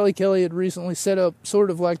know, Kelly Kelly had recently set up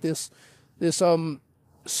sort of like this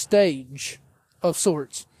stage of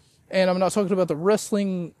sorts. And I'm not talking about the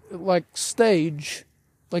wrestling like stage,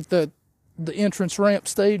 like the entrance ramp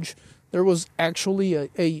stage, there was actually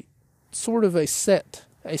a sort of a set,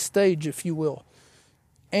 a stage, if you will.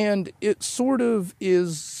 And it sort of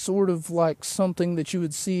like something that you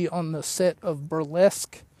would see on the set of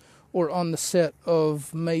Burlesque, or on the set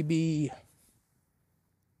of maybe,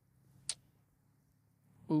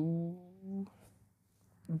 Bring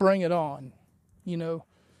It On. You know,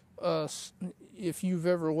 if you've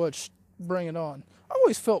ever watched Bring It On. I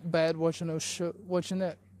always felt bad watching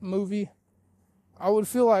that movie. I would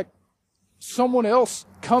feel like someone else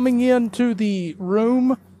coming into the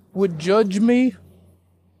room would judge me.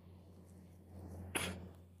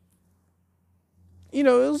 You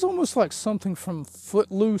know, it was almost like something from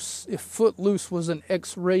Footloose, if Footloose was an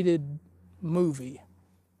X-rated movie.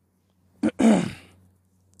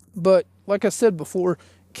 But, like I said before,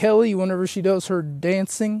 Kelly, whenever she does her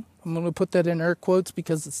dancing, I'm going to put that in air quotes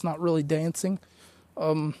because it's not really dancing.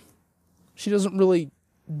 She doesn't really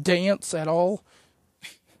dance at all.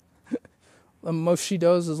 The most she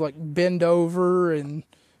does is like bend over and,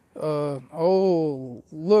 oh,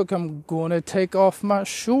 look, I'm going to take off my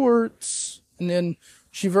shorts. And then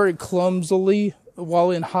she very clumsily,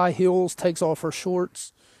 while in high heels, takes off her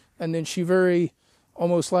shorts. And then she very,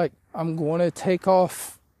 almost like, I'm going to take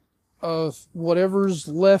off whatever's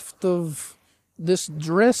left of this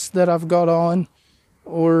dress that I've got on.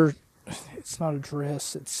 Or, it's not a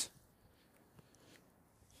dress, it's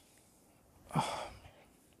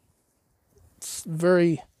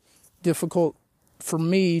very difficult for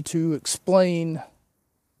me to explain.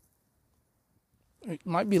 It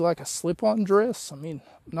might be like a slip-on dress. I mean,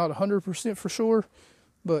 not 100% for sure.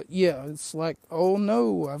 But yeah, it's like, oh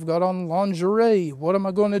no, I've got on lingerie. What am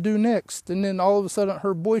I going to do next? And then all of a sudden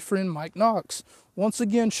her boyfriend, Mike Knox, once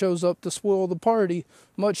again shows up to spoil the party,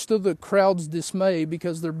 much to the crowd's dismay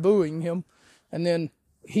because they're booing him. And then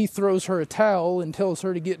he throws her a towel and tells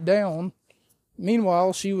her to get down.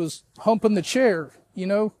 Meanwhile, she was humping the chair, you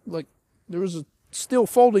know, like there was a still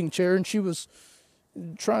folding chair and she was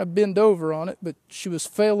trying to bend over on it, but she was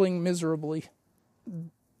failing miserably.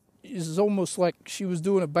 It's almost like she was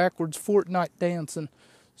doing a backwards Fortnite dance and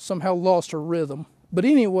somehow lost her rhythm. But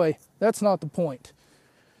anyway, that's not the point.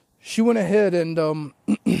 She went ahead and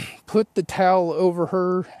put the towel over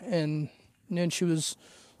her, and then she was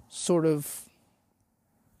sort of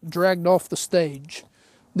dragged off the stage.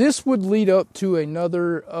 This would lead up to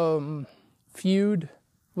another feud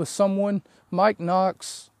with someone. Mike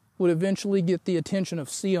Knox would eventually get the attention of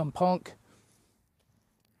CM Punk.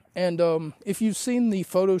 And if you've seen the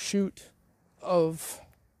photo shoot of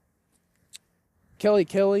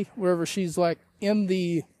Kelly, wherever she's like in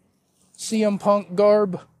the CM Punk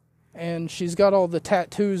garb, and she's got all the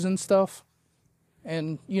tattoos and stuff.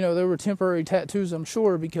 And, you know, there were temporary tattoos, I'm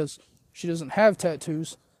sure, because she doesn't have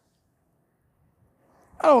tattoos.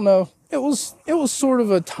 I don't know. It was sort of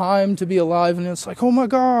a time to be alive, and it's like, oh my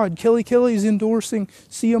God, Kelly's endorsing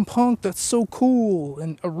CM Punk. That's so cool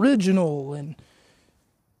and original. And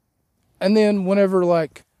then whenever,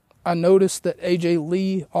 like, I noticed that AJ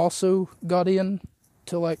Lee also got in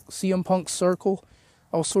to, like, CM Punk's circle,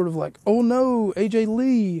 I was sort of like, oh no, AJ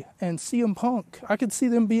Lee and CM Punk. I could see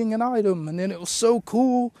them being an item. And then it was so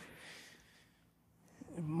cool.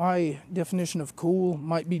 My definition of cool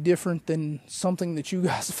might be different than something that you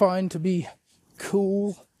guys find to be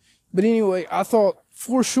cool. But anyway, I thought,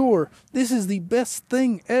 for sure, this is the best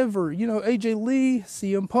thing ever. You know, AJ Lee,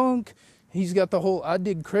 CM Punk, he's got the whole I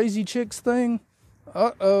dig crazy chicks thing.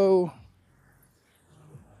 Uh-oh.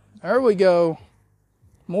 There we go.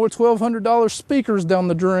 More $1,200 speakers down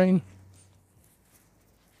the drain.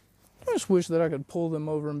 I just wish that I could pull them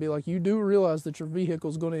over and be like, you do realize that your vehicle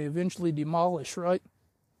is going to eventually demolish, right?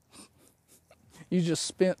 You just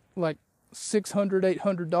spent like $600,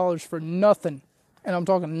 $800 for nothing. And I'm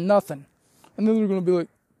talking nothing. And then they're going to be like,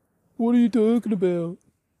 what are you talking about?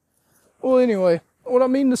 Well, anyway, what I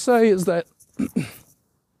mean to say is that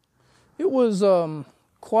it was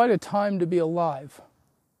quite a time to be alive.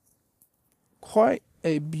 Quite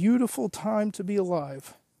a beautiful time to be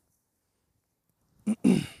alive.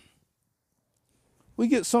 We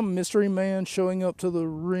get some mystery man showing up to the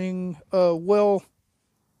ring. Well,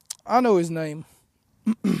 I know his name.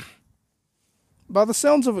 By the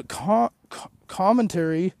sounds of it,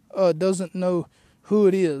 commentary doesn't know who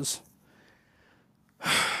it is.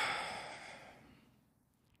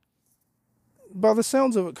 By the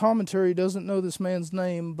sounds of it, commentary doesn't know this man's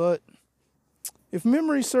name, but if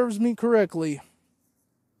memory serves me correctly,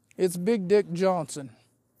 it's Big Dick Johnson.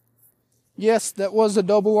 Yes, that was a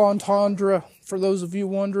double entendre, for those of you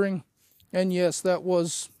wondering. And yes, that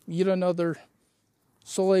was yet another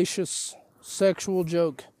salacious sexual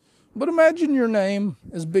joke. But imagine your name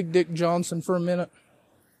is Big Dick Johnson for a minute.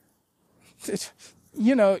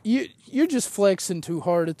 You know, you're just flexing too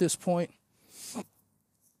hard at this point.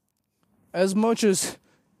 As much as,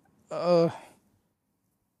 and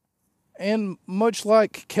much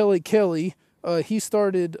like Kelly Kelly, he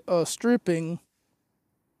started stripping,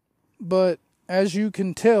 but as you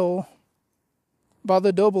can tell by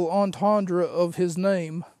the double entendre of his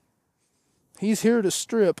name, he's here to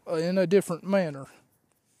strip in a different manner.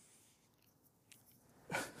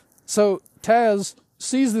 So Taz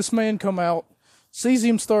sees this man come out, sees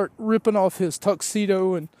him start ripping off his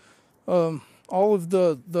tuxedo and all of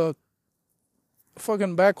the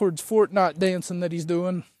fucking backwards Fortnite dancing that he's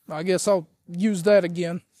doing. I guess I'll use that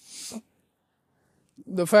again.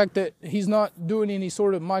 The fact that he's not doing any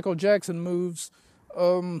sort of Michael Jackson moves.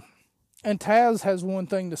 And Taz has one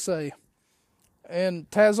thing to say. And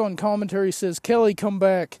Taz on commentary says, "Kelly, come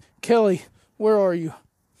back. Kelly, where are you?"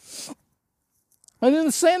 And then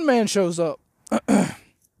the Sandman shows up.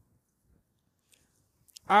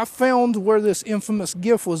 I found where this infamous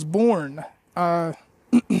GIF was born. I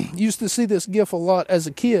used to see this GIF a lot as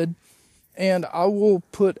a kid, and I will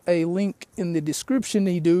put a link in the description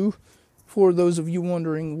for those of you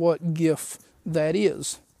wondering what GIF that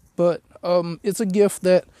is. But it's a GIF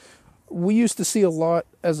that we used to see a lot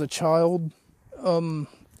as a child,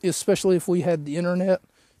 especially if we had the internet.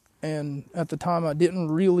 And at the time, I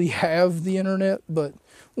didn't really have the internet, but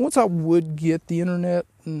once I would get the internet,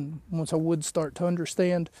 and once I would start to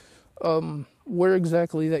understand where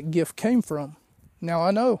exactly that GIF came from, now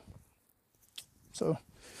I know. So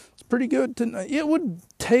it's pretty good to know. It would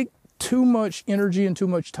take too much energy and too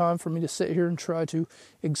much time for me to sit here and try to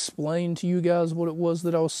explain to you guys what it was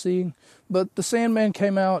that I was seeing. But the Sandman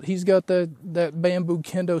came out. He's got that bamboo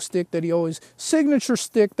kendo stick that he always, signature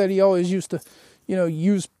stick that he always used to,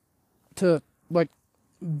 use to like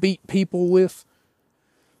beat people with.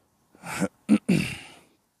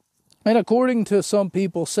 And according to some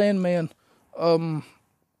people, Sandman,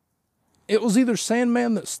 it was either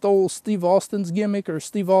Sandman that stole Steve Austin's gimmick or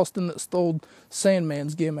Steve Austin that stole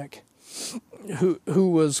Sandman's gimmick, who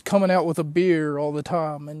was coming out with a beer all the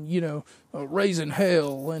time and, raising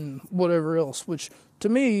hell and whatever else, which to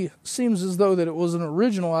me seems as though that it was an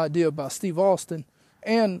original idea by Steve Austin.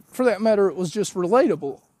 And for that matter, it was just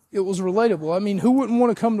relatable. It was relatable. I mean, who wouldn't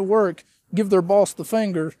want to come to work, give their boss the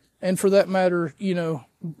finger, and for that matter,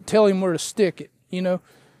 tell him where to stick it,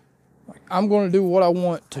 I'm going to do what I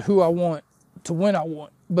want to who I want to when I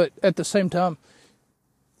want. But at the same time,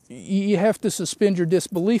 you have to suspend your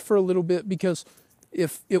disbelief for a little bit, because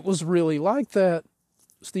if it was really like that,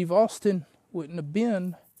 Steve Austin wouldn't have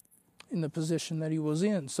been in the position that he was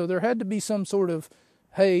in. So there had to be some sort of,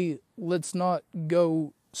 hey, let's not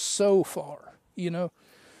go so far,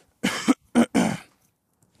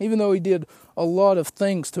 Even though he did a lot of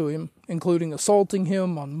things to him, including assaulting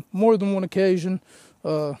him on more than one occasion,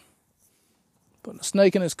 putting a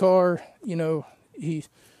snake in his car, he,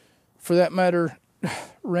 for that matter,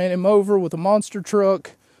 ran him over with a monster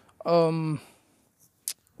truck, ran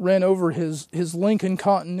over his Lincoln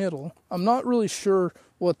Continental. I'm not really sure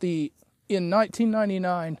in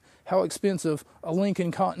 1999, how expensive a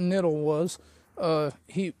Lincoln Continental was.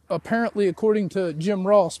 He apparently, according to Jim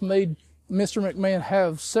Ross, made Mr. McMahon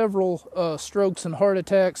have several strokes and heart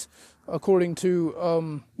attacks, according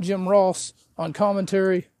to Jim Ross on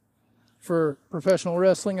commentary for professional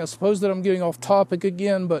wrestling. I suppose that I'm getting off topic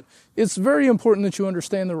again, but it's very important that you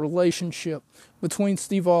understand the relationship between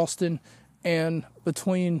Steve Austin and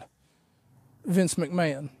between Vince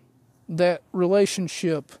McMahon. That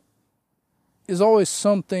relationship is always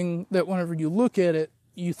something that whenever you look at it,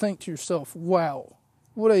 you think to yourself, wow,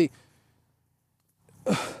 what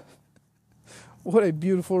a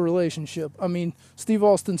beautiful relationship. I mean, Steve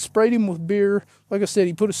Austin sprayed him with beer. Like I said,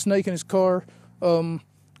 he put a snake in his car.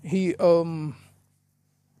 He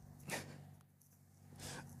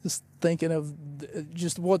just thinking of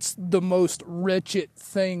just what's the most wretched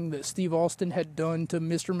thing that Steve Austin had done to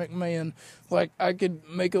Mr. McMahon. Like, I could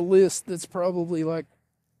make a list that's probably like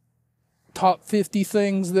top 50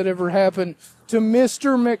 things that ever happened to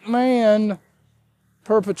Mr. McMahon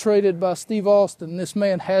perpetrated by Steve Austin. This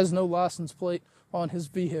man has no license plate on his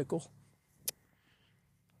vehicle.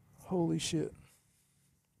 Holy shit.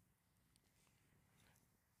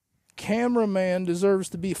 Cameraman deserves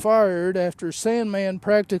to be fired after Sandman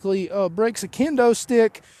practically breaks a kendo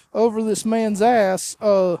stick over this man's ass.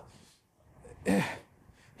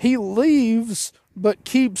 He leaves, but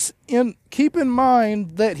keep in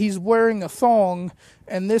mind that he's wearing a thong,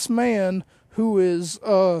 and this man, who is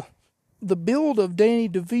the build of Danny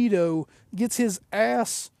DeVito, gets his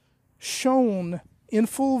ass shown in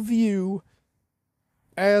full view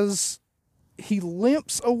as he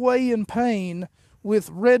limps away in pain with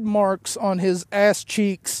red marks on his ass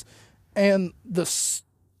cheeks, and the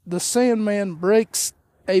Sandman breaks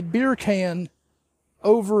a beer can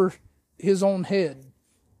over his own head,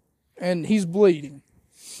 and he's bleeding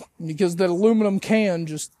because that aluminum can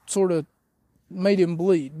just sort of made him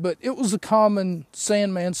bleed. But it was a common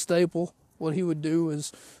Sandman staple. What he would do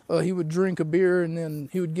is he would drink a beer, and then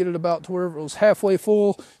he would get it about to wherever it was halfway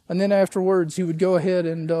full, and then afterwards he would go ahead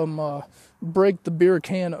and break the beer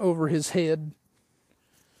can over his head.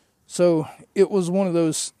 So it was one of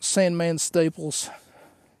those Sandman staples.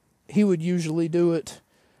 He would usually do it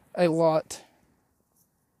a lot.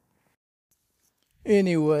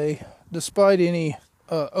 Anyway, despite any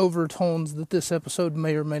overtones that this episode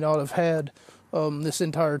may or may not have had, this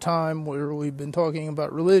entire time where we've been talking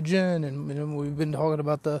about religion and we've been talking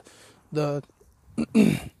about the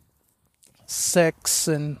sex,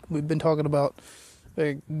 and we've been talking about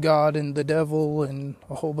God and the devil and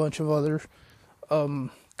a whole bunch of other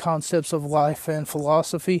concepts of life and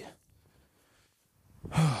philosophy.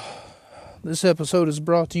 This episode is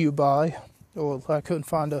brought to you by, well, I couldn't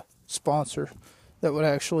find a sponsor that would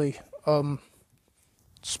actually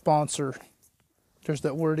sponsor, there's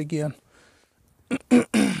that word again,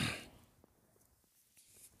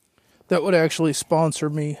 that would actually sponsor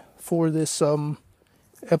me for this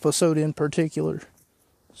episode in particular.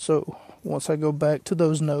 So once I go back to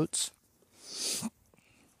those notes,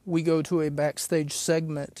 we go to a backstage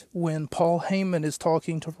segment when Paul Heyman is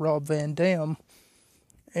talking to Rob Van Dam,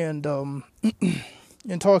 and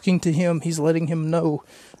in talking to him, he's letting him know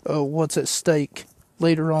what's at stake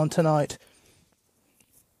later on tonight,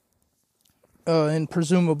 in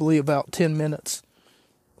presumably about 10 minutes.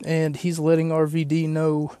 And he's letting RVD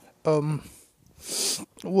know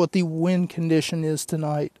what the win condition is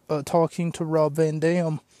tonight, talking to Rob Van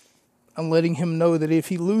Dam, and letting him know that if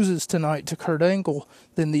he loses tonight to Kurt Angle,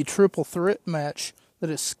 then the triple threat match that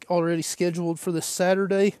is already scheduled for this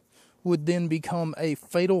Saturday would then become a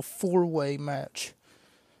fatal four-way match.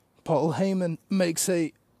 Paul Heyman makes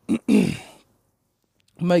a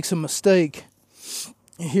mistake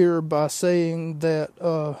here by saying that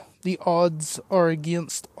the odds are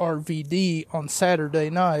against RVD on Saturday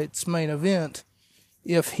night's main event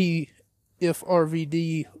if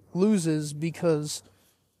RVD loses, because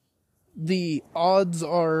the odds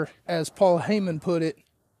are, as Paul Heyman put it,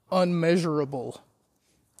 unmeasurable.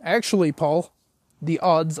 Actually, Paul, the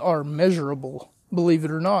odds are measurable, believe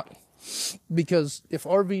it or not. Because if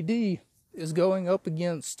RVD is going up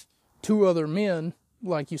against two other men,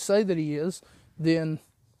 like you say that he is, then,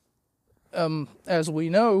 as we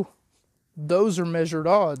know, those are measured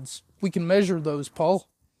odds. We can measure those, Paul.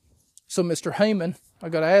 So, Mr. Heyman, I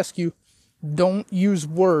gotta ask you, don't use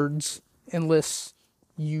words unless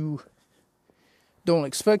you don't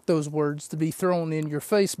expect those words to be thrown in your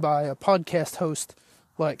face by a podcast host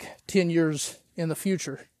like 10 years in the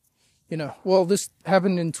future. You know, well, this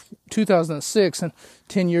happened in 2006, and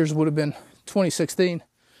 10 years would have been 2016,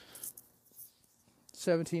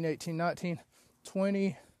 17, 18, 19,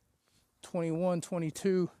 20, 21,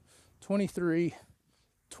 22, 23,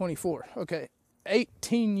 24. Okay,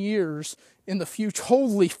 18 years in the future.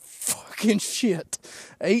 Holy fucking shit.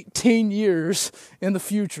 18 years in the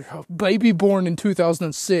future. A baby born in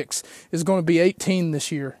 2006 is going to be 18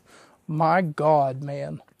 this year. My God,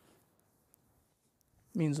 man.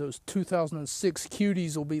 Means those 2006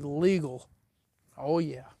 cuties will be legal. Oh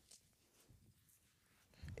yeah.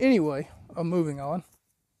 Anyway, I'm moving on.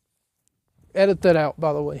 Edit that out,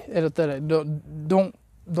 by the way. Edit that out.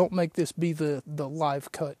 Don't make this be the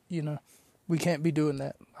live cut, you know. We can't be doing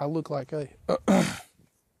that. I look like a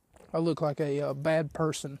bad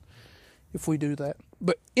person if we do that.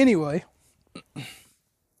 But anyway,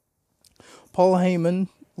 Paul Heyman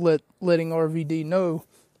letting RVD know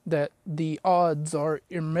that the odds are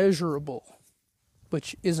immeasurable,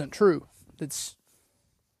 which isn't true. That's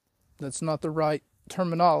not the right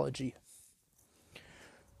terminology.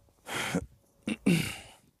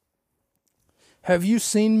 Have you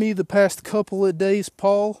seen me the past couple of days,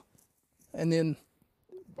 Paul? And then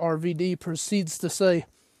RVD proceeds to say,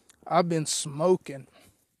 I've been smoking.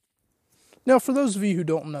 Now, for those of you who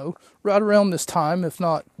don't know, right around this time, if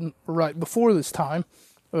not right before this time,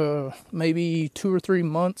 maybe 2 or 3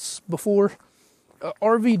 months before,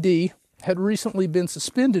 RVD had recently been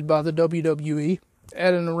suspended by the WWE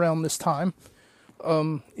at and around this time,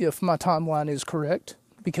 if my timeline is correct,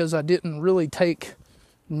 because I didn't really take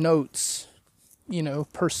notes, you know,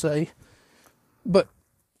 per se. But,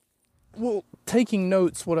 well, taking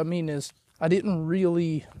notes, what I mean is, I didn't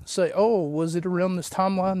really say, oh, was it around this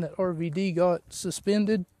timeline that RVD got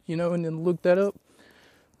suspended, and then look that up.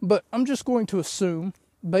 But I'm just going to assume,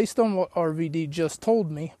 based on what RVD just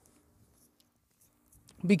told me,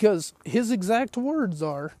 because his exact words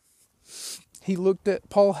are, he looked at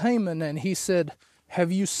Paul Heyman and he said,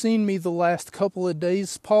 have you seen me the last couple of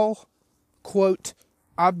days, Paul? Quote,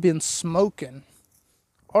 I've been smoking.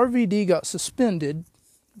 RVD got suspended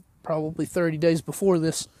probably 30 days before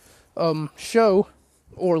this show,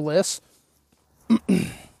 or less,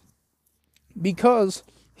 because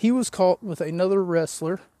he was caught with another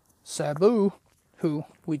wrestler, Sabu, who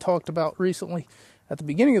we talked about recently at the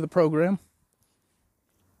beginning of the program,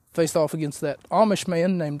 faced off against that Amish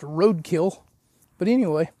man named Roadkill. But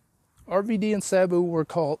anyway, RVD and Sabu were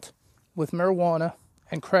caught with marijuana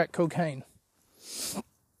and crack cocaine.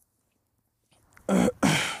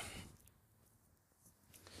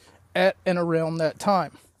 At and around that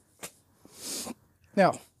time.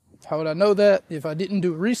 Now, how would I know that if I didn't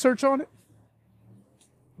do research on it?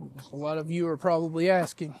 A lot of you are probably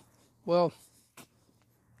asking. Well,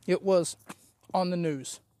 it was on the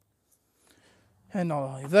news. And not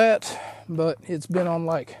only that, but it's been on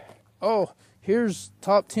here's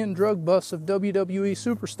top 10 drug busts of WWE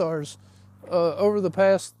superstars over the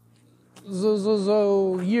past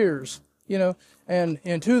years, And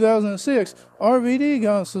in 2006, RVD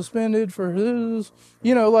got suspended for his,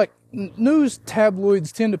 news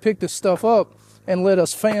tabloids tend to pick this stuff up and let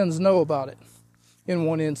us fans know about it. In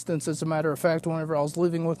one instance, as a matter of fact, whenever I was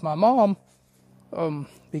living with my mom,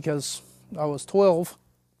 because I was 12,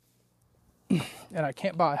 and I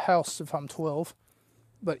can't buy a house if I'm 12.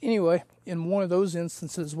 But anyway, in one of those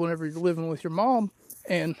instances, whenever you're living with your mom,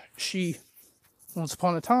 and she, once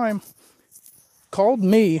upon a time, called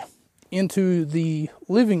me into the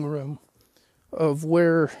living room of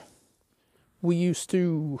where we used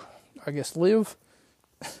to, live.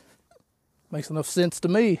 Makes enough sense to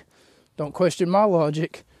me. Don't question my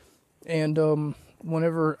logic. And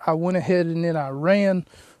whenever I went ahead and then I ran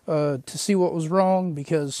to see what was wrong,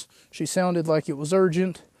 because she sounded like it was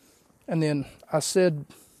urgent. And then I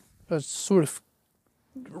sort of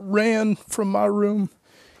ran from my room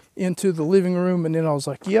into the living room, and then I was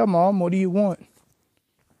like, yeah, Mom, what do you want?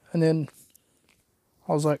 And then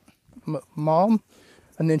I was like, Mom?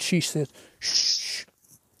 And then she said, shh.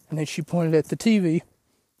 And then she pointed at the TV.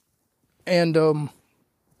 And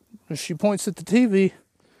she points at the TV.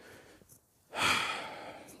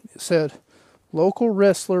 It said, local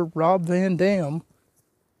wrestler Rob Van Dam.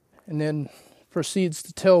 And then proceeds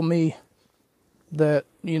to tell me that,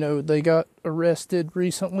 they got arrested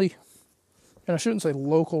recently. And I shouldn't say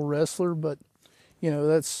local wrestler, but,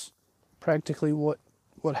 that's practically what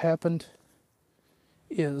happened.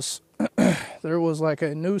 Is there was like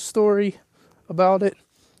a news story about it,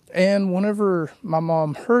 and whenever my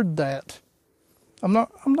mom heard that, I'm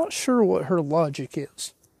not sure what her logic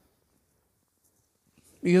is,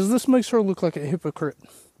 because this makes her look like a hypocrite.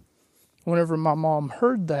 Whenever my mom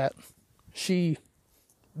heard that, she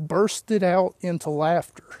bursted out into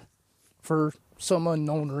laughter for some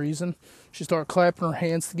unknown reason. She started clapping her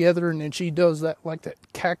hands together, and then she does that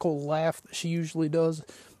cackle laugh that she usually does.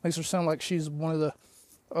 Makes her sound like she's one of the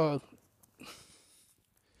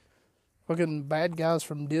fucking bad guys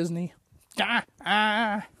from Disney.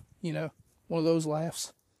 One of those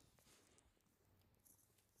laughs.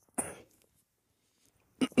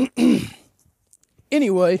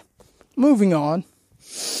 Anyway, moving on.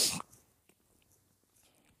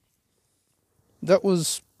 That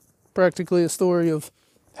was practically a story of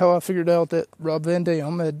how I figured out that Rob Van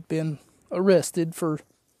Dam had been arrested for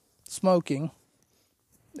smoking.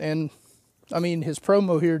 And, his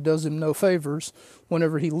promo here does him no favors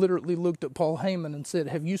whenever he literally looked at Paul Heyman and said,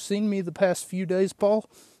 have you seen me the past few days, Paul?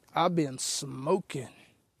 I've been smoking.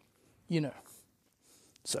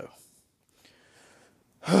 So.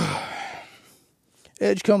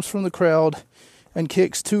 Edge comes from the crowd and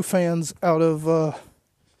kicks two fans out of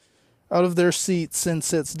their seats and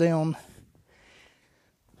sits down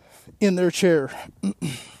in their chair.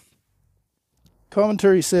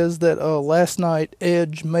 Commentary says that last night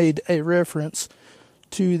Edge made a reference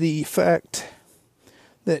to the fact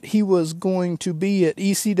that he was going to be at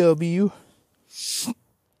ECW.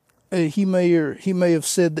 He may have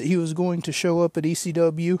said that he was going to show up at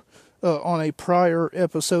ECW on a prior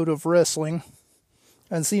episode of wrestling,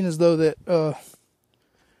 and seeing as though that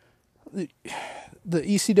the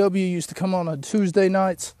ECW used to come on Tuesday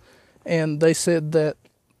nights, and they said that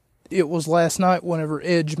it was last night whenever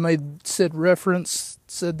Edge made said reference,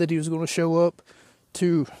 said that he was going to show up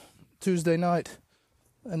to Tuesday night,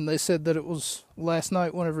 and they said that it was last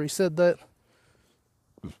night whenever he said that.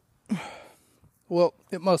 Well,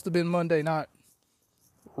 it must have been Monday Night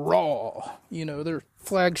Raw. You know, their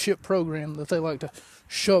flagship program that they like to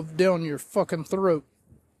shove down your fucking throat.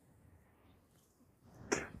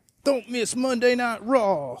 Don't miss Monday Night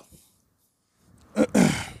Raw.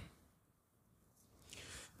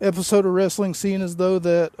 Episode of wrestling seeing as though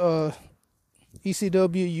that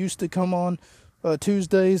ECW used to come on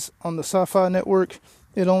Tuesdays on the Sci-Fi Network.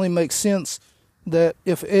 It only makes sense that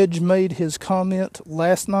if Edge made his comment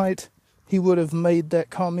last night, he would have made that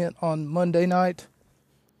comment on Monday night.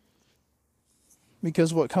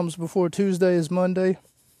 Because what comes before Tuesday is Monday.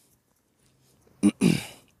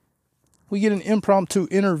 We get an impromptu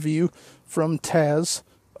interview from Taz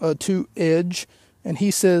to Edge, and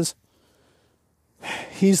he says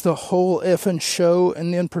he's the whole effing show,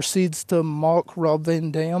 and then proceeds to mock Rob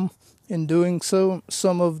Van Dam in doing so.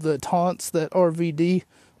 Some of the taunts that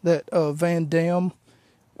Van Dam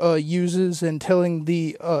uses, and telling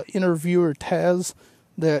the interviewer Taz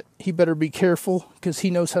that he better be careful because he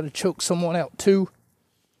knows how to choke someone out too.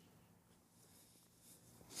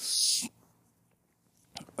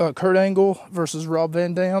 Kurt Angle versus Rob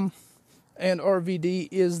Van Dam, and RVD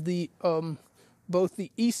is the both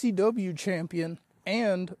the ECW champion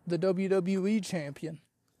and the WWE champion.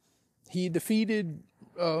 He defeated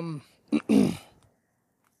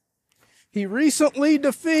he recently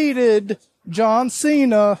defeated John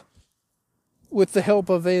Cena with the help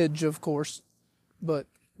of Edge, of course, but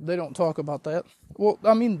they don't talk about that. Well,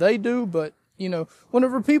 I mean, they do, but you know,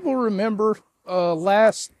 whenever people remember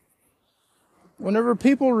whenever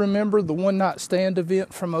people remember the One Night Stand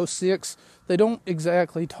event from 2006, they don't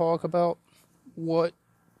exactly talk about what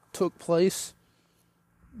took place.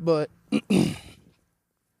 But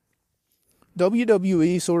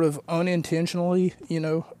WWE sort of unintentionally, you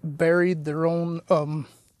know, buried their own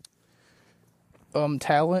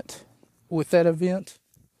talent with that event.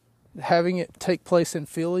 Having it take place in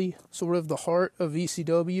Philly, sort of the heart of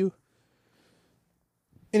ECW.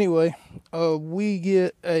 Anyway, we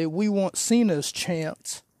get a "We Want Cena's"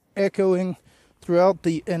 chants echoing throughout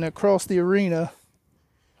and across the arena,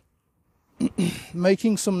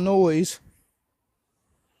 making some noise.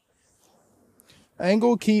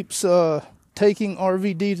 Angle keeps taking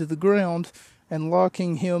RVD to the ground and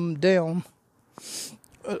locking him down.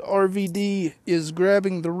 RVD is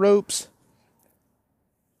grabbing the ropes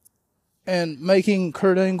and making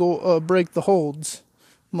Kurt Angle break the holds.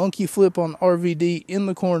 Monkey flip on RVD in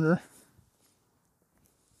the corner.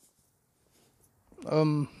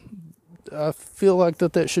 I feel like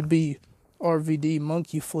that should be RVD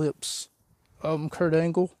monkey flips Kurt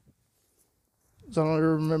Angle. I don't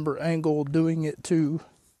remember Angle doing it to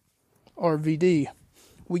RVD.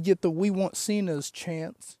 We get the "We Want Cena's"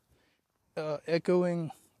 chants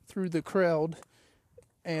echoing through the crowd.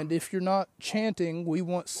 And if you're not chanting "We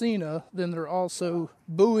Want Cena," then they're also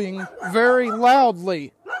booing very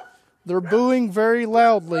loudly. They're booing very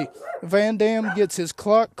loudly. Van Dam gets his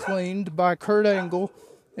clock cleaned by Kurt Angle.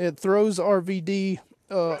 It throws RVD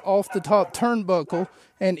off the top turnbuckle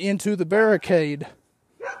and into the barricade.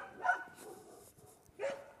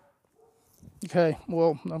 Okay,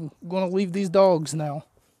 well, I'm going to leave these dogs now,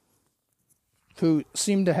 who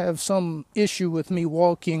seem to have some issue with me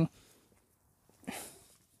walking. I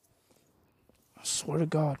swear to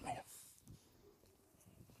God, man.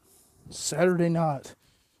 Saturday night,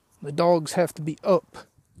 the dogs have to be up.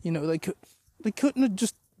 You know, they couldn't have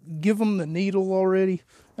just give them the needle already.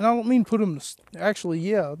 And I don't mean put them to, actually,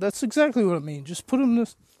 yeah, that's exactly what I mean. Just put them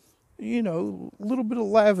to, you know, a little bit of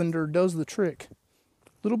lavender does the trick.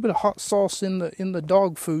 A little bit of hot sauce in the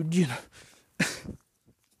dog food, you know.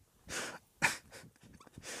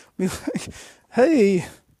 Be like, hey,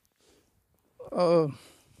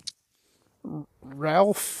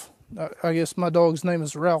 Ralph, I guess my dog's name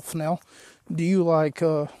is Ralph now. Do you like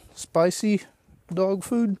spicy dog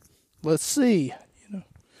food? Let's see. You know,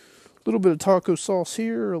 a little bit of taco sauce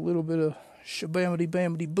here, a little bit of shabamity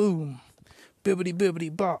bamity boom, bibbity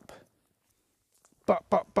bibbity bop, bop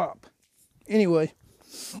bop bop. Anyway,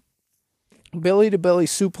 belly to belly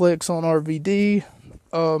suplex on RVD.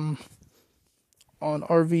 On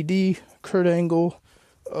RVD, Kurt Angle,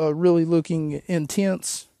 really looking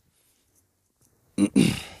intense.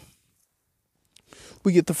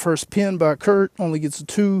 We get the first pin by Kurt, only gets a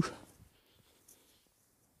 2.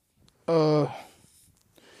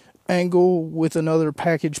 Angle with another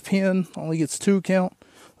package pin, only gets 2 count.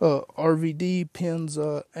 RVD pins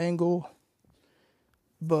Angle,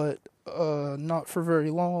 but not for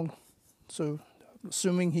very long. So,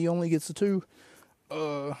 assuming he only gets a 2.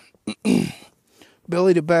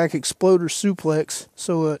 Belly to back exploder suplex,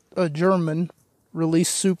 so a German release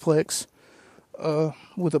suplex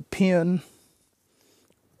with a pin.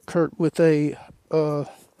 Kurt with a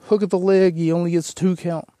hook at the leg. He only gets a 2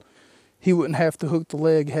 count. He wouldn't have to hook the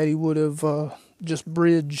leg had he would have just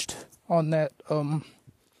bridged on that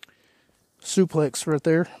suplex right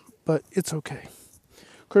there. But it's okay.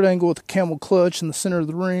 Kurt Angle with a camel clutch in the center of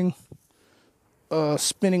the ring.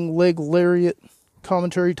 Spinning leg lariat.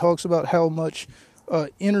 Commentary talks about how much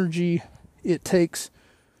energy it takes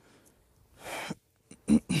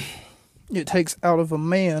out of a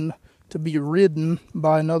man to be ridden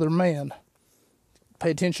by another man.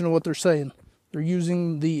 Pay attention to what they're saying. They're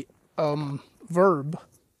using the verb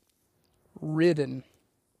ridden.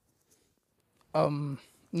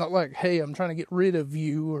 Not like, hey, I'm trying to get rid of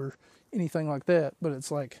you or anything like that, but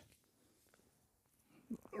it's like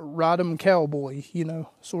ride 'em cowboy,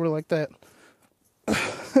 sort of like that.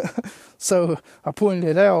 So I pointed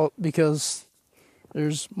it out because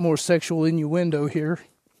there's more sexual innuendo here.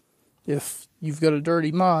 If you've got a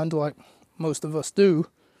dirty mind, like most of us do.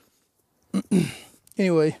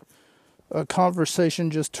 Anyway, a conversation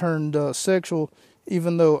just turned sexual,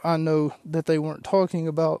 even though I know that they weren't talking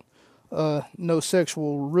about no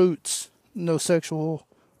sexual roots, no sexual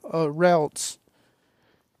routes.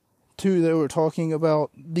 Two, they were talking about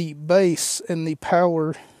the base and the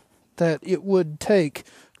power that it would take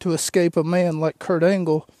to escape a man like Kurt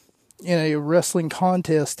Angle in a wrestling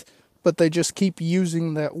contest, but they just keep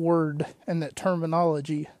using that word and that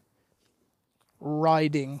terminology.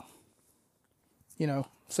 Riding.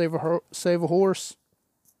 Save a horse.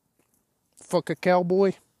 Fuck a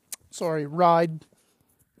cowboy. Sorry, ride.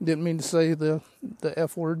 Didn't mean to say the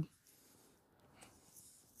F word.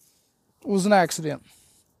 It was an accident.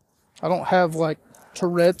 I don't have like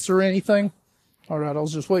Tourette's or anything. Alright, I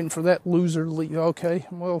was just waiting for that loser to leave. Okay,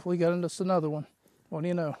 well, we got into another one. What do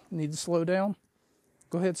you know? Need to slow down?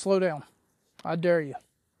 Go ahead, slow down. I dare you.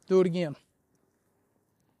 Do it again.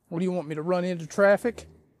 What do you want me to run into traffic?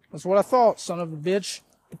 That's what I thought, son of a bitch.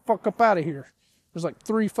 Get the fuck up out of here. There's like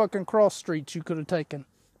 3 fucking cross streets you could have taken.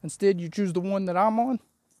 Instead, you choose the one that I'm on?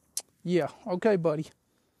 Yeah, okay, buddy.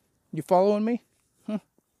 You following me? What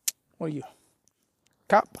are you?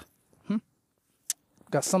 Cop?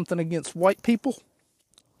 Got something against white people?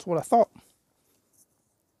 That's what I thought.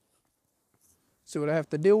 See what I have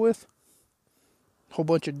to deal with? Whole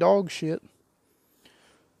bunch of dog shit.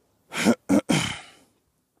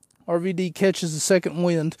 RVD catches a second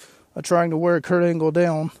wind of trying to wear Kurt Angle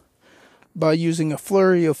down by using a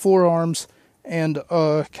flurry of forearms and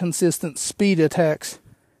consistent speed attacks,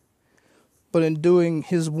 but in doing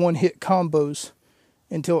his one-hit combos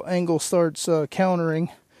until Angle starts countering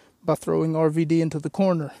by throwing RVD into the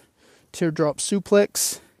corner. Teardrop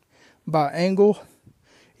suplex by Angle.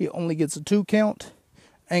 He only gets a 2 count.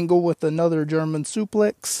 Angle with another German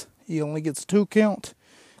suplex. He only gets a 2 count.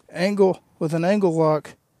 Angle with an ankle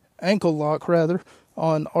lock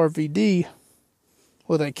on RVD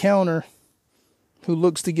with a counter, who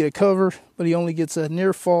looks to get a cover, but he only gets a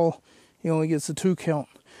near fall. He only gets a 2 count.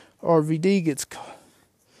 RVD gets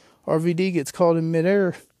caught in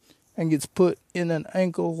midair and gets put in an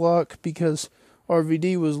ankle lock because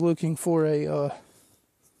RVD was looking for a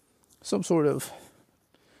some sort of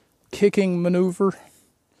kicking maneuver,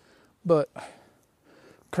 but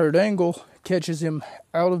Kurt Angle catches him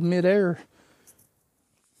out of midair.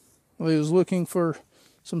 Well, he was looking for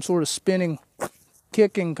some sort of spinning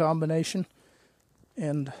kicking combination,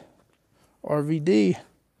 and RVD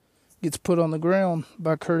gets put on the ground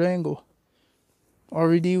by Kurt Angle.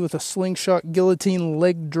 RVD with a slingshot guillotine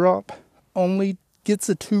leg drop only gets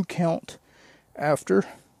a 2 count after.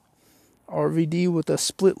 RVD with a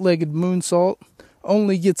split-legged moonsault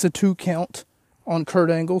only gets a 2 count on Kurt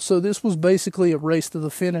Angle. So this was basically a race to the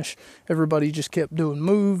finish. Everybody just kept doing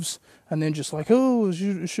moves and then just like, oh,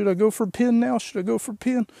 should I go for a pin now? Should I go for a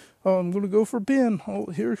pin? Oh, I'm going to go for a pin. Oh,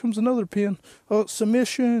 here comes another pin. Oh,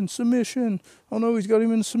 submission. Oh no, he's got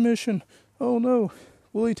him in submission. Oh no,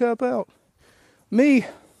 will he tap out? Me,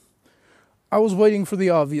 I was waiting for the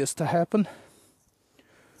obvious to happen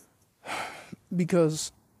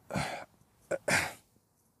because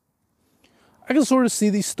I can sort of see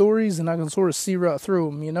these stories and I can sort of see right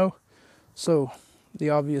through them, So the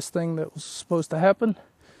obvious thing that was supposed to happen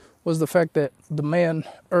was the fact that the man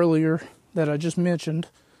earlier that I just mentioned,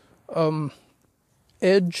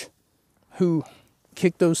 Edge, who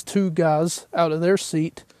kicked those 2 guys out of their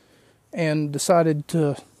seat and decided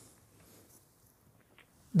to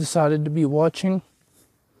be watching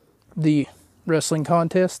the wrestling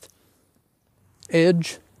contest.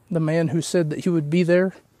 Edge, the man who said that he would be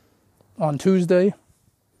there on Tuesday,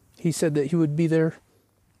 he said that he would be there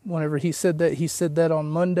whenever he said that on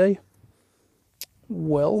Monday.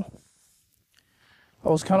 Well, I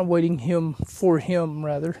was kind of waiting for him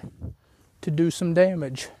to do some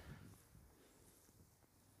damage.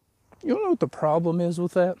 You know what the problem is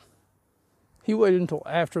with that? He waited until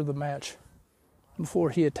after the match before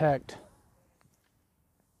he attacked.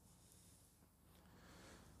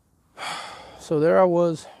 So there I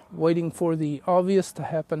was, waiting for the obvious to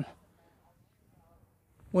happen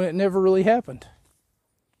when it never really happened.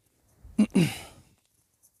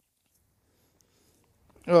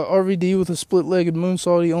 RVD with a split-legged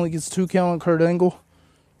moonsault. He only gets 2 count on Kurt Angle.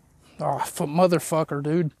 Motherfucker,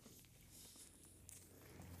 dude.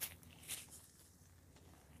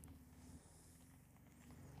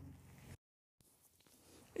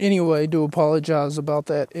 Anyway, do apologize about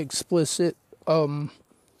that explicit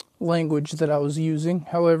language that I was using.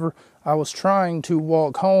 However, I was trying to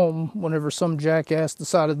walk home whenever some jackass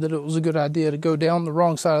decided that it was a good idea to go down the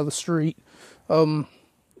wrong side of the street,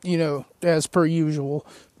 as per usual,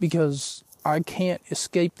 because I can't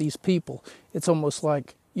escape these people. It's almost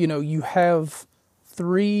like, you have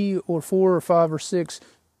 3 or 4 or 5 or 6.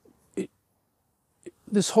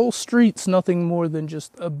 This whole street's nothing more than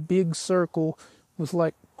just a big circle with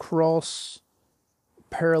like cross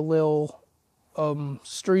parallel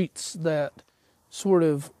streets that sort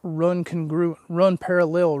of run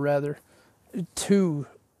parallel to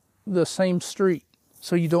the same street,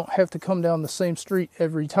 so you don't have to come down the same street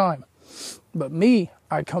every time. But me,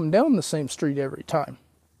 I come down the same street every time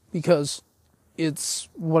because it's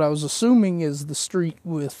what I was assuming is the street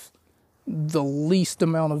with the least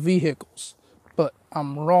amount of vehicles, but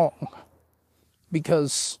I'm wrong,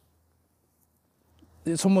 because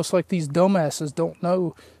it's almost like these dumbasses don't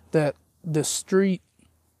know that the street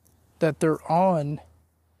that they're on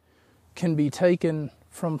can be taken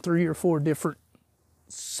from 3 or 4 different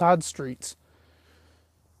side streets,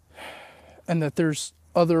 and that there's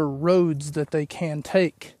other roads that they can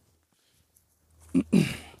take.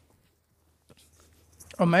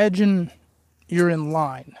 Imagine you're in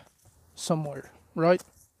line somewhere, right?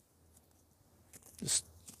 Just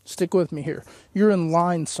stick with me here. You're in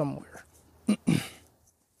line somewhere.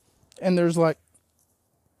 And there's like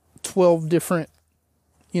 12 different,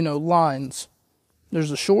 lines.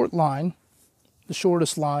 There's a short line, the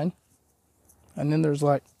shortest line, and then there's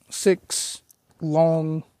like 6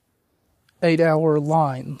 long 8-hour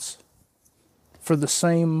lines for the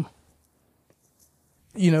same,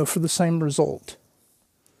 result.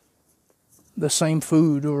 The same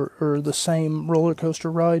food or the same roller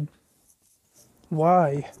coaster ride.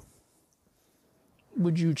 Why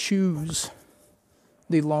would you choose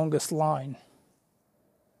the longest line?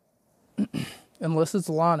 Unless it's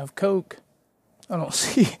a line of Coke, I don't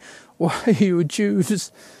see why you would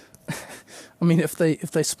choose. I mean, if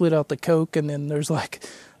they split out the Coke and then there's like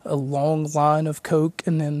a long line of Coke,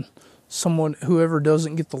 and then whoever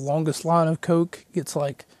doesn't get the longest line of Coke gets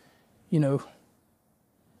like,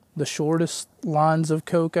 the shortest lines of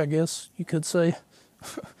Coke, I guess you could say.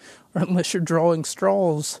 Or unless you're drawing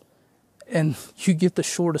straws and you get the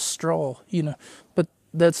shortest straw, But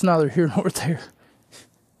that's neither here nor there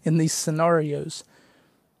in these scenarios.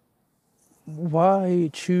 Why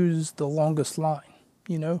choose the longest line,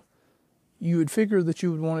 You would figure that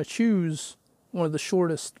you would want to choose one of the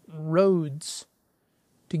shortest roads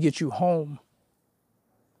to get you home.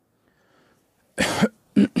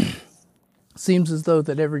 Seems as though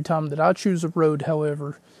that every time that I choose a road,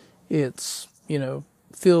 however, it's,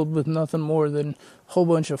 filled with nothing more than a whole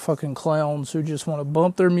bunch of fucking clowns who just want to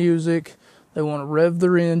bump their music. They want to rev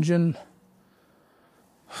their engine.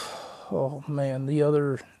 Oh man, the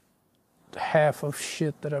other half of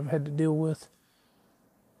shit that I've had to deal with.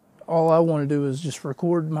 All I want to do is just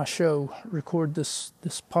record my show, record this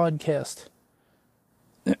podcast.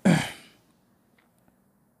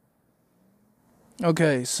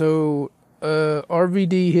 Okay, so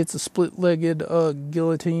RVD hits a split-legged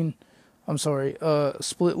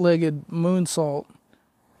split-legged moonsault,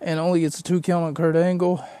 and only gets a 2 count on Kurt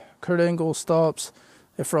Angle. Kurt Angle stops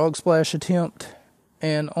a frog splash attempt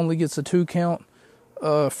and only gets a 2 count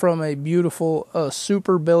from a beautiful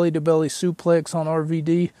super belly-to-belly suplex on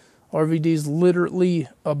RVD. RVD's literally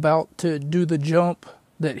about to do the jump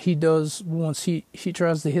that he does once he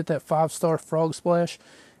tries to hit that 5-star frog splash,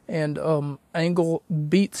 and Angle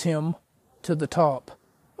beats him to the top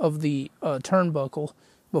of the turnbuckle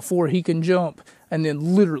before he can jump, and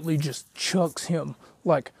then literally just chucks him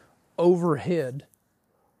like overhead.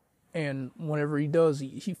 And whenever he does,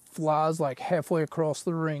 he flies like halfway across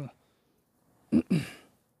the ring. And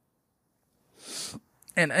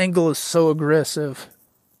Angle is so aggressive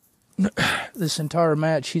this entire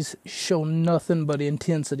match. He's shown nothing but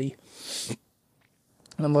intensity.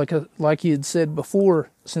 And like he had said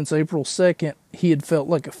before, since April 2nd, he had felt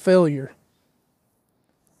like a failure.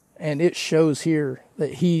 And it shows here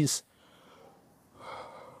that he's,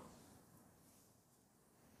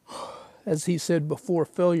 as he said before,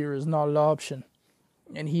 failure is not an option.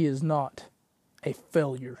 And he is not a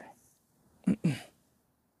failure.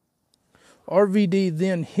 RVD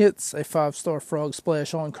then hits a 5-star frog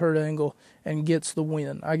splash on Kurt Angle and gets the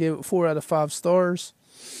win. I gave it 4 out of 5 stars.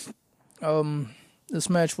 This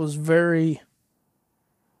match was very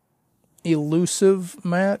elusive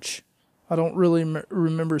match. I don't really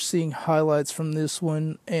remember seeing highlights from this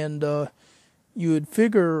one, and you would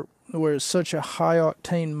figure where it's such a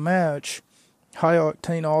high-octane match,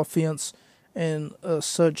 high-octane offense, and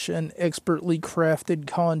such an expertly crafted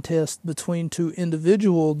contest between two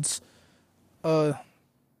individuals who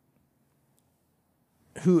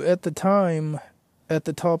at the time, at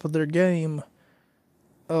the top of their game,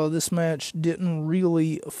 this match didn't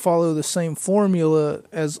really follow the same formula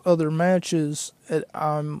as other matches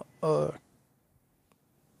of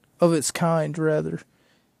its kind, rather,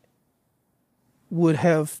 would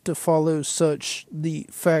have to follow such the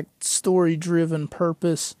fact story-driven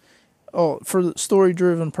purpose. For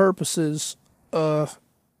story-driven purposes, I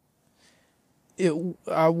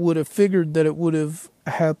would have figured that it would have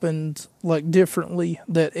happened like differently,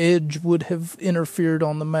 that Edge would have interfered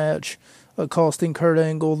on the match, costing Kurt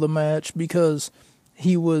Angle the match, because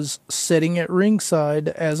he was sitting at ringside,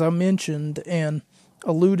 as I mentioned and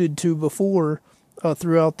alluded to before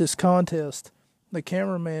throughout this contest. The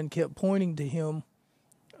cameraman kept pointing to him.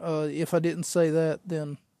 If I didn't say that,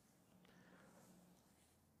 then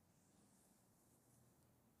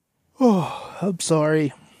I'm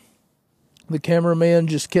sorry. The cameraman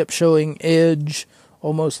just kept showing Edge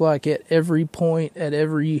almost like at every point, at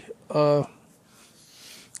every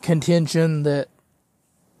contention that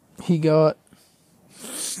he got.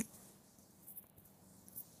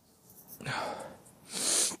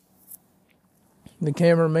 The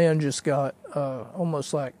cameraman just got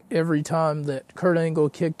almost like every time that Kurt Angle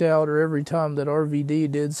kicked out or every time that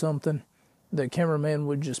RVD did something, the cameraman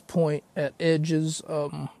would just point at Edge's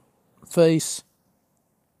face,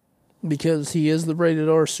 because he is the rated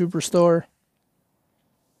R superstar,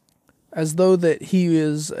 as though that he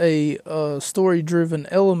is a story-driven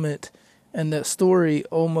element, and that story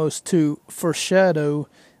almost to foreshadow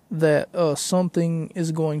that something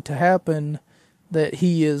is going to happen that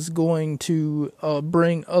he is going to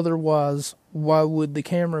bring. Otherwise, why would the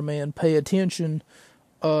cameraman pay attention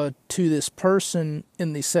to this person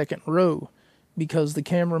in the second row? Because the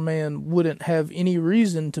cameraman wouldn't have any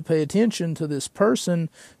reason to pay attention to this person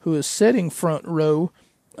who is sitting front row.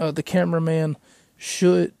 The cameraman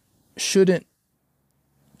shouldn't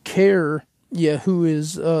care, who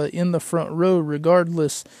is in the front row,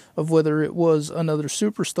 regardless of whether it was another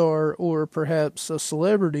superstar or perhaps a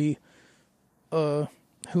celebrity who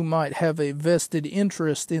might have a vested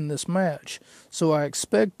interest in this match. So I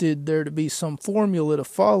expected there to be some formula to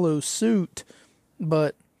follow suit,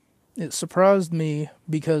 but it surprised me,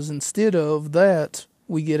 because instead of that,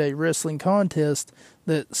 we get a wrestling contest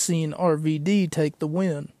that seen RVD take the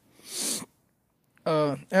win.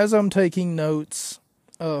 As I'm taking notes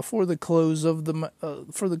for the close of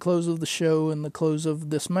the show and the close of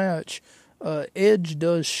this match, Edge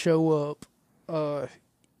does show up,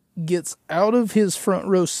 gets out of his front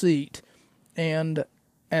row seat, and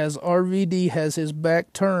as RVD has his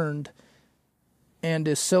back turned and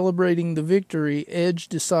is celebrating the victory, Edge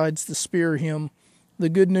decides to spear him. The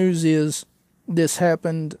good news is this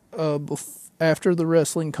happened after the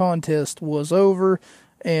wrestling contest was over,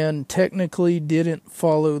 and technically didn't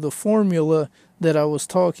follow the formula that I was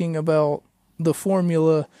talking about. The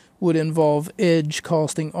formula would involve Edge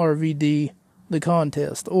costing RVD the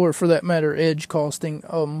contest, or for that matter, Edge costing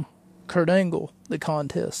Kurt Angle the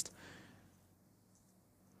contest.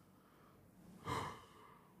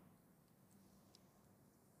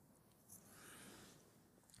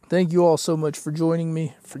 Thank you all so much for joining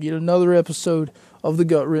me for yet another episode of the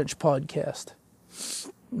Gut Wrench Podcast.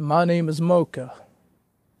 My name is Mocha.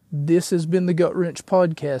 This has been the Gut Wrench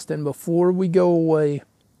Podcast, and before we go away,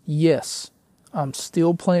 yes, I'm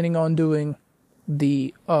still planning on doing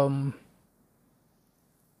the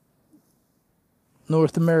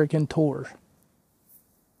North American tour.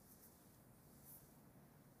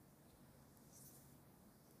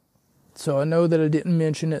 So I know that I didn't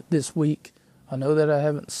mention it this week. I know that I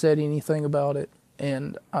haven't said anything about it,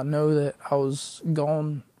 and I know that I was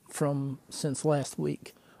gone since last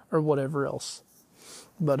week or whatever else.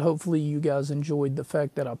 But hopefully you guys enjoyed the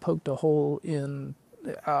fact that I poked a hole in,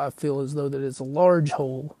 I feel as though that it's a large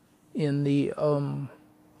hole in the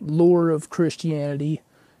lore of Christianity,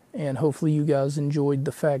 And hopefully you guys enjoyed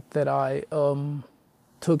the fact that I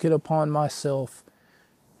took it upon myself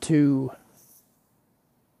to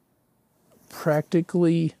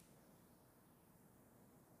practically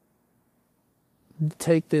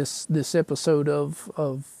take this episode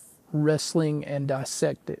of wrestling and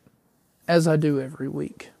dissect it, as I do every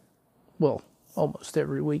week. Well, almost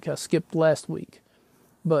every week. I skipped last week,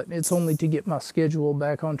 but it's only to get my schedule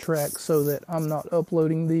back on track so that I'm not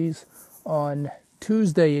uploading these on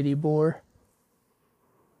Tuesday anymore.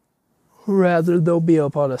 Rather, they'll be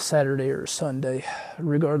up on a Saturday or Sunday,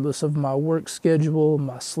 regardless of my work schedule,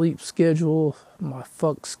 my sleep schedule, my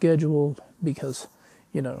fuck schedule, because,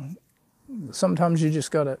 you know, sometimes you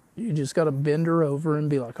just gotta bend her over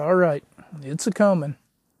and be like, all right, it's a coming.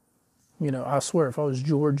 You know, I swear, if I was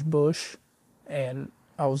George Bush and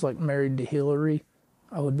I was like married to Hillary,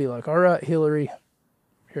 I would be like, all right, Hillary,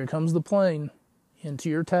 here comes the plane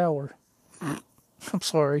into your tower. I'm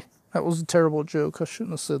sorry. That was a terrible joke. I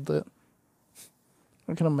shouldn't have said that.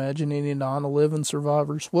 I can imagine any 9/11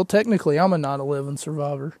 survivors. Well, technically, I'm a 9/11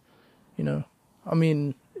 survivor. You know, I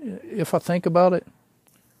mean, if I think about it,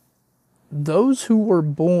 those who were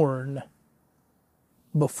born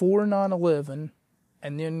before 9/11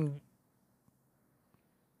 and then,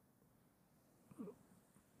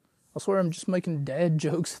 I swear I'm just making dad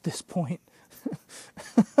jokes at this point.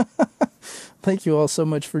 Thank you all so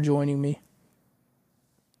much for joining me.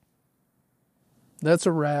 That's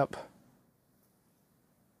a wrap.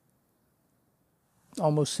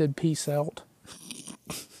 Almost said peace out.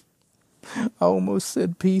 I almost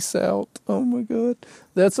said peace out. Oh my God.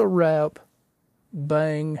 That's a wrap.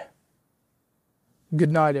 Bang.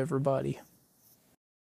 Good night, everybody.